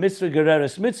 And mitzvah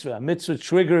gereres mitzvah. A mitzvah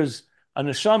triggers a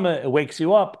neshama, it wakes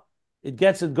you up, it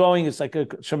gets it going, it's like a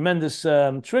tremendous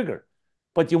trigger.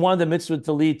 But you want the mitzvah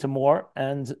to lead to more.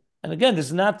 And again, this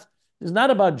is not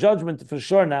about judgment, for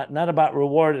sure, not about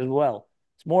reward as well.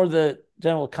 It's more the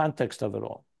general context of it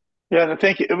all. Yeah,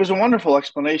 thank you. It was a wonderful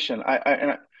explanation.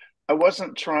 I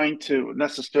wasn't trying to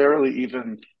necessarily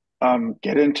even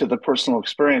get into the personal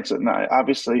experience, and I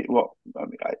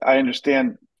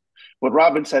understand what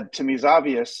Robin said to me is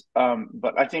obvious,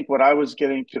 but I think what I was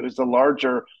getting to is the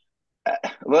larger.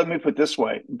 Let me put it this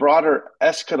way: broader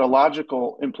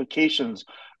eschatological implications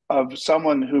of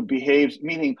someone who behaves,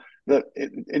 meaning that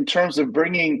in terms of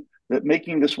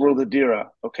making this world a dira,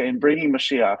 okay, and bringing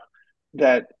Mashiach,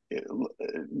 that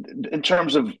in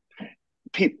terms of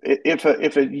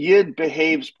if a yid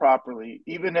behaves properly,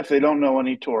 even if they don't know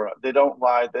any Torah, they don't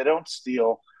lie, they don't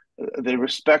steal, they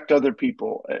respect other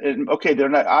people, and okay, they're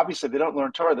not, obviously they don't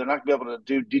learn Torah, they're not gonna be able to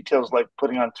do details like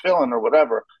putting on tefillin or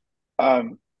whatever.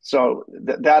 So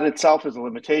that itself is a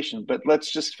limitation. But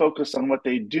let's just focus on what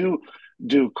they do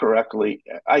correctly.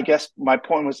 I guess my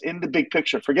point was, in the big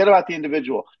picture, forget about the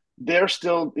individual. They're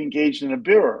still engaged in a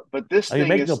birur, but this Are you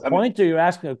making a point, or you're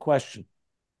asking a question?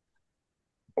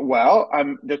 Well,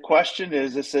 the question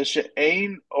is, it says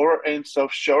she'ein or ein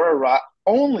sof shora ra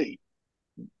only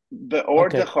the or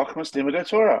the chachmas limud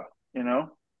Torah. You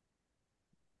know,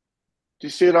 do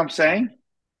you see what I'm saying?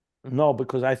 No,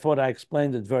 because I thought I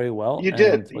explained it very well. You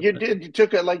did. You did. You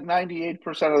took it like 98%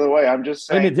 of the way. I'm just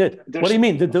saying. What do you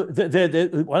mean?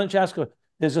 Why don't you ask her?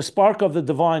 There's a spark of the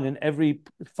divine in every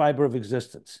fiber of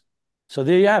existence. So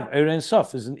there you have Eir Ein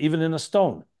Sof, even in a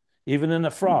stone, even in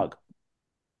a frog.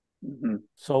 Mm-hmm.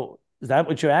 So is that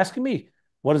what you're asking me?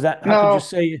 What is that? No. How could you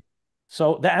say?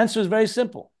 So the answer is very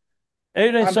simple.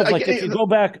 Eir Ein Sof, like if you go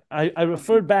back, I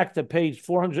referred back to page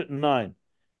 409.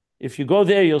 If you go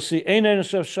there, you'll see Ein Ein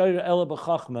Sof Shayra Ela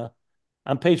B'Chachma.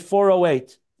 On page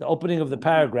 408, the opening of the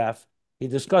paragraph, he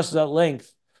discusses at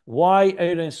length why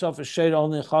Eir Ein Sof is Shayra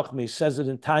only in Chachma. He says it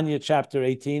in Tanya chapter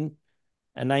 18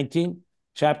 and 19,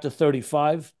 chapter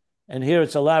 35, and here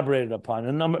it's elaborated upon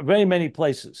in very many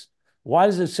places. Why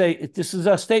does it say this is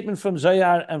a statement from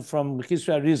Zohar and from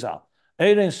Kisra Rizal?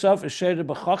 Eir Ein Sof is Shayra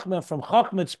B'Chachma. From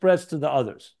Chachma it spreads to the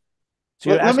others. So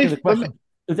you're asking the question.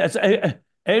 That's Eir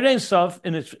Ein Sof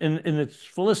in its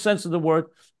fullest sense of the word.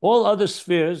 All other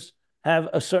spheres have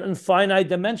a certain finite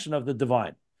dimension of the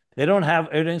divine. They don't have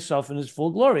Eir Ein Sof in its full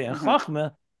glory. And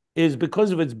Chachma is,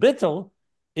 because of its bittul,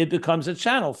 it becomes a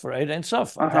channel for Eir Ein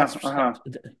Sof.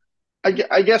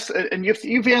 I guess, and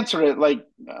you've answered it, like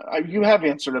you have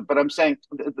answered it, but I'm saying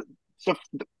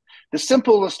the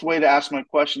simplest way to ask my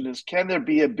question is, can there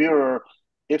be a birur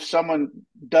if someone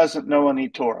doesn't know any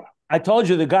Torah? I told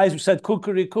you the guys who said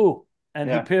kukuriku, and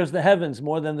he pierced the heavens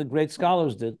more than the great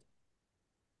scholars did.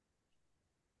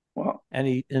 Well, and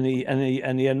he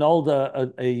annulled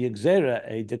a gzera,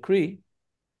 a decree.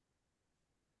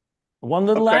 One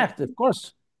little act, of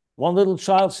course. One little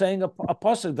child saying a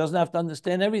pasuk doesn't have to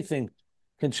understand everything,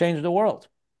 can change the world.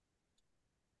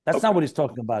 That's not what he's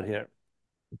talking about here.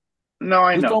 No,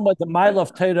 I know. He's talking about the mile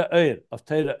of Torah Ohr,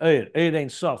 Eir Ein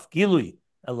Sof, Gilui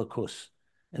Elokus,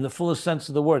 in the fullest sense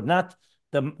of the word, not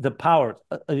the power,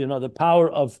 the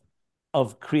power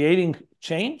of creating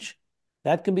change.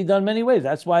 That can be done many ways.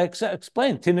 That's why I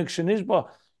explained Tinuk Shenishba.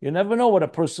 You never know what a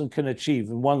person can achieve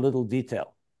in one little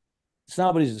detail. It's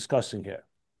not what he's discussing here.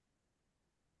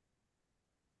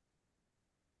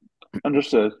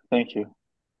 Understood. Thank you.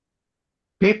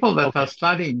 People that are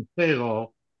studying Torah,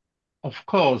 of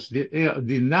course,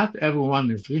 not everyone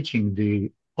is reaching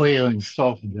the Ohr Ein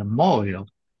Sof, the Moel.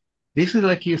 This is,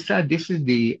 like you said, this is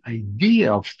the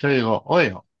idea of Torah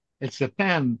Ohr. It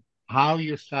depends how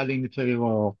you're studying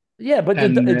Torah. Yeah, but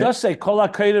it does say Kol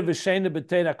HaKeira V'Sheina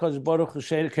B'Teira HaKadosh Baruch Hu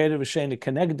Keira V'Sheina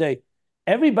Kenegdei.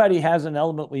 Everybody has an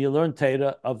element when you learn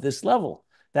Torah of this level.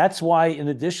 That's why, in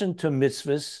addition to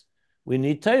mitzvahs, we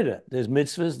need Torah. There's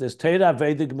mitzvahs, there's Torah,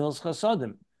 Veda, Gemilas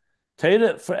Chasadim.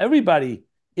 Torah for everybody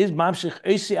is Mamshich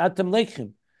Eisi Atem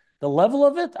Leichim. The level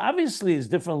of it, obviously, is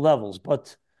different levels,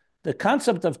 but the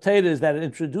concept of Torah is that it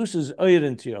introduces Ohr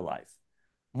into your life.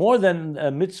 More than a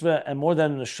mitzvah and more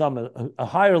than a neshama, a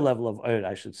higher level of Ohr,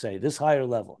 I should say, this higher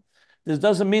level. This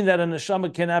doesn't mean that a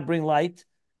neshama cannot bring light.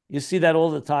 You see that all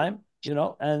the time,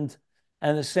 and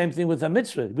the same thing with a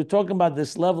mitzvah. We're talking about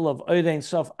this level of Ohr Ein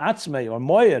Sof Atzmei, or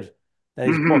Moyer, that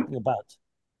he's talking about.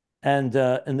 And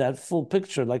in that full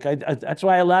picture, that's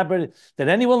why I elaborated. Did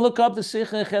anyone look up the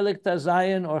Sikha Chelik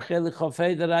Tazayin or Chelik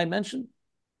Chofei that I mentioned?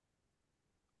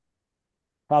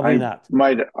 Probably not.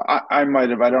 I might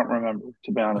have. I don't remember,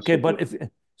 to be honest. Okay, but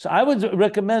so I would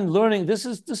recommend learning. This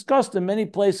is discussed in many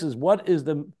places. What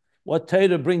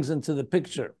Torah brings into the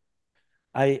picture?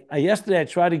 Yesterday I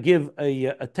tried to give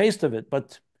a taste of it,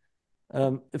 but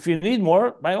if you need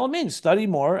more, by all means, study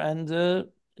more and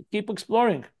keep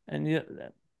exploring. And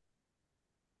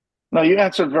no, you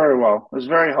answered very well. It was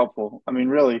very helpful. I mean,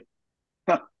 really,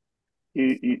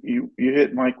 you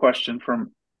hit my question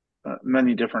from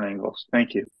many different angles.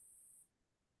 Thank you.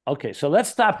 Okay, so let's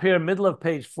stop here, middle of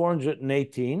page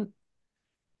 418,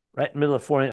 right? Middle of 418.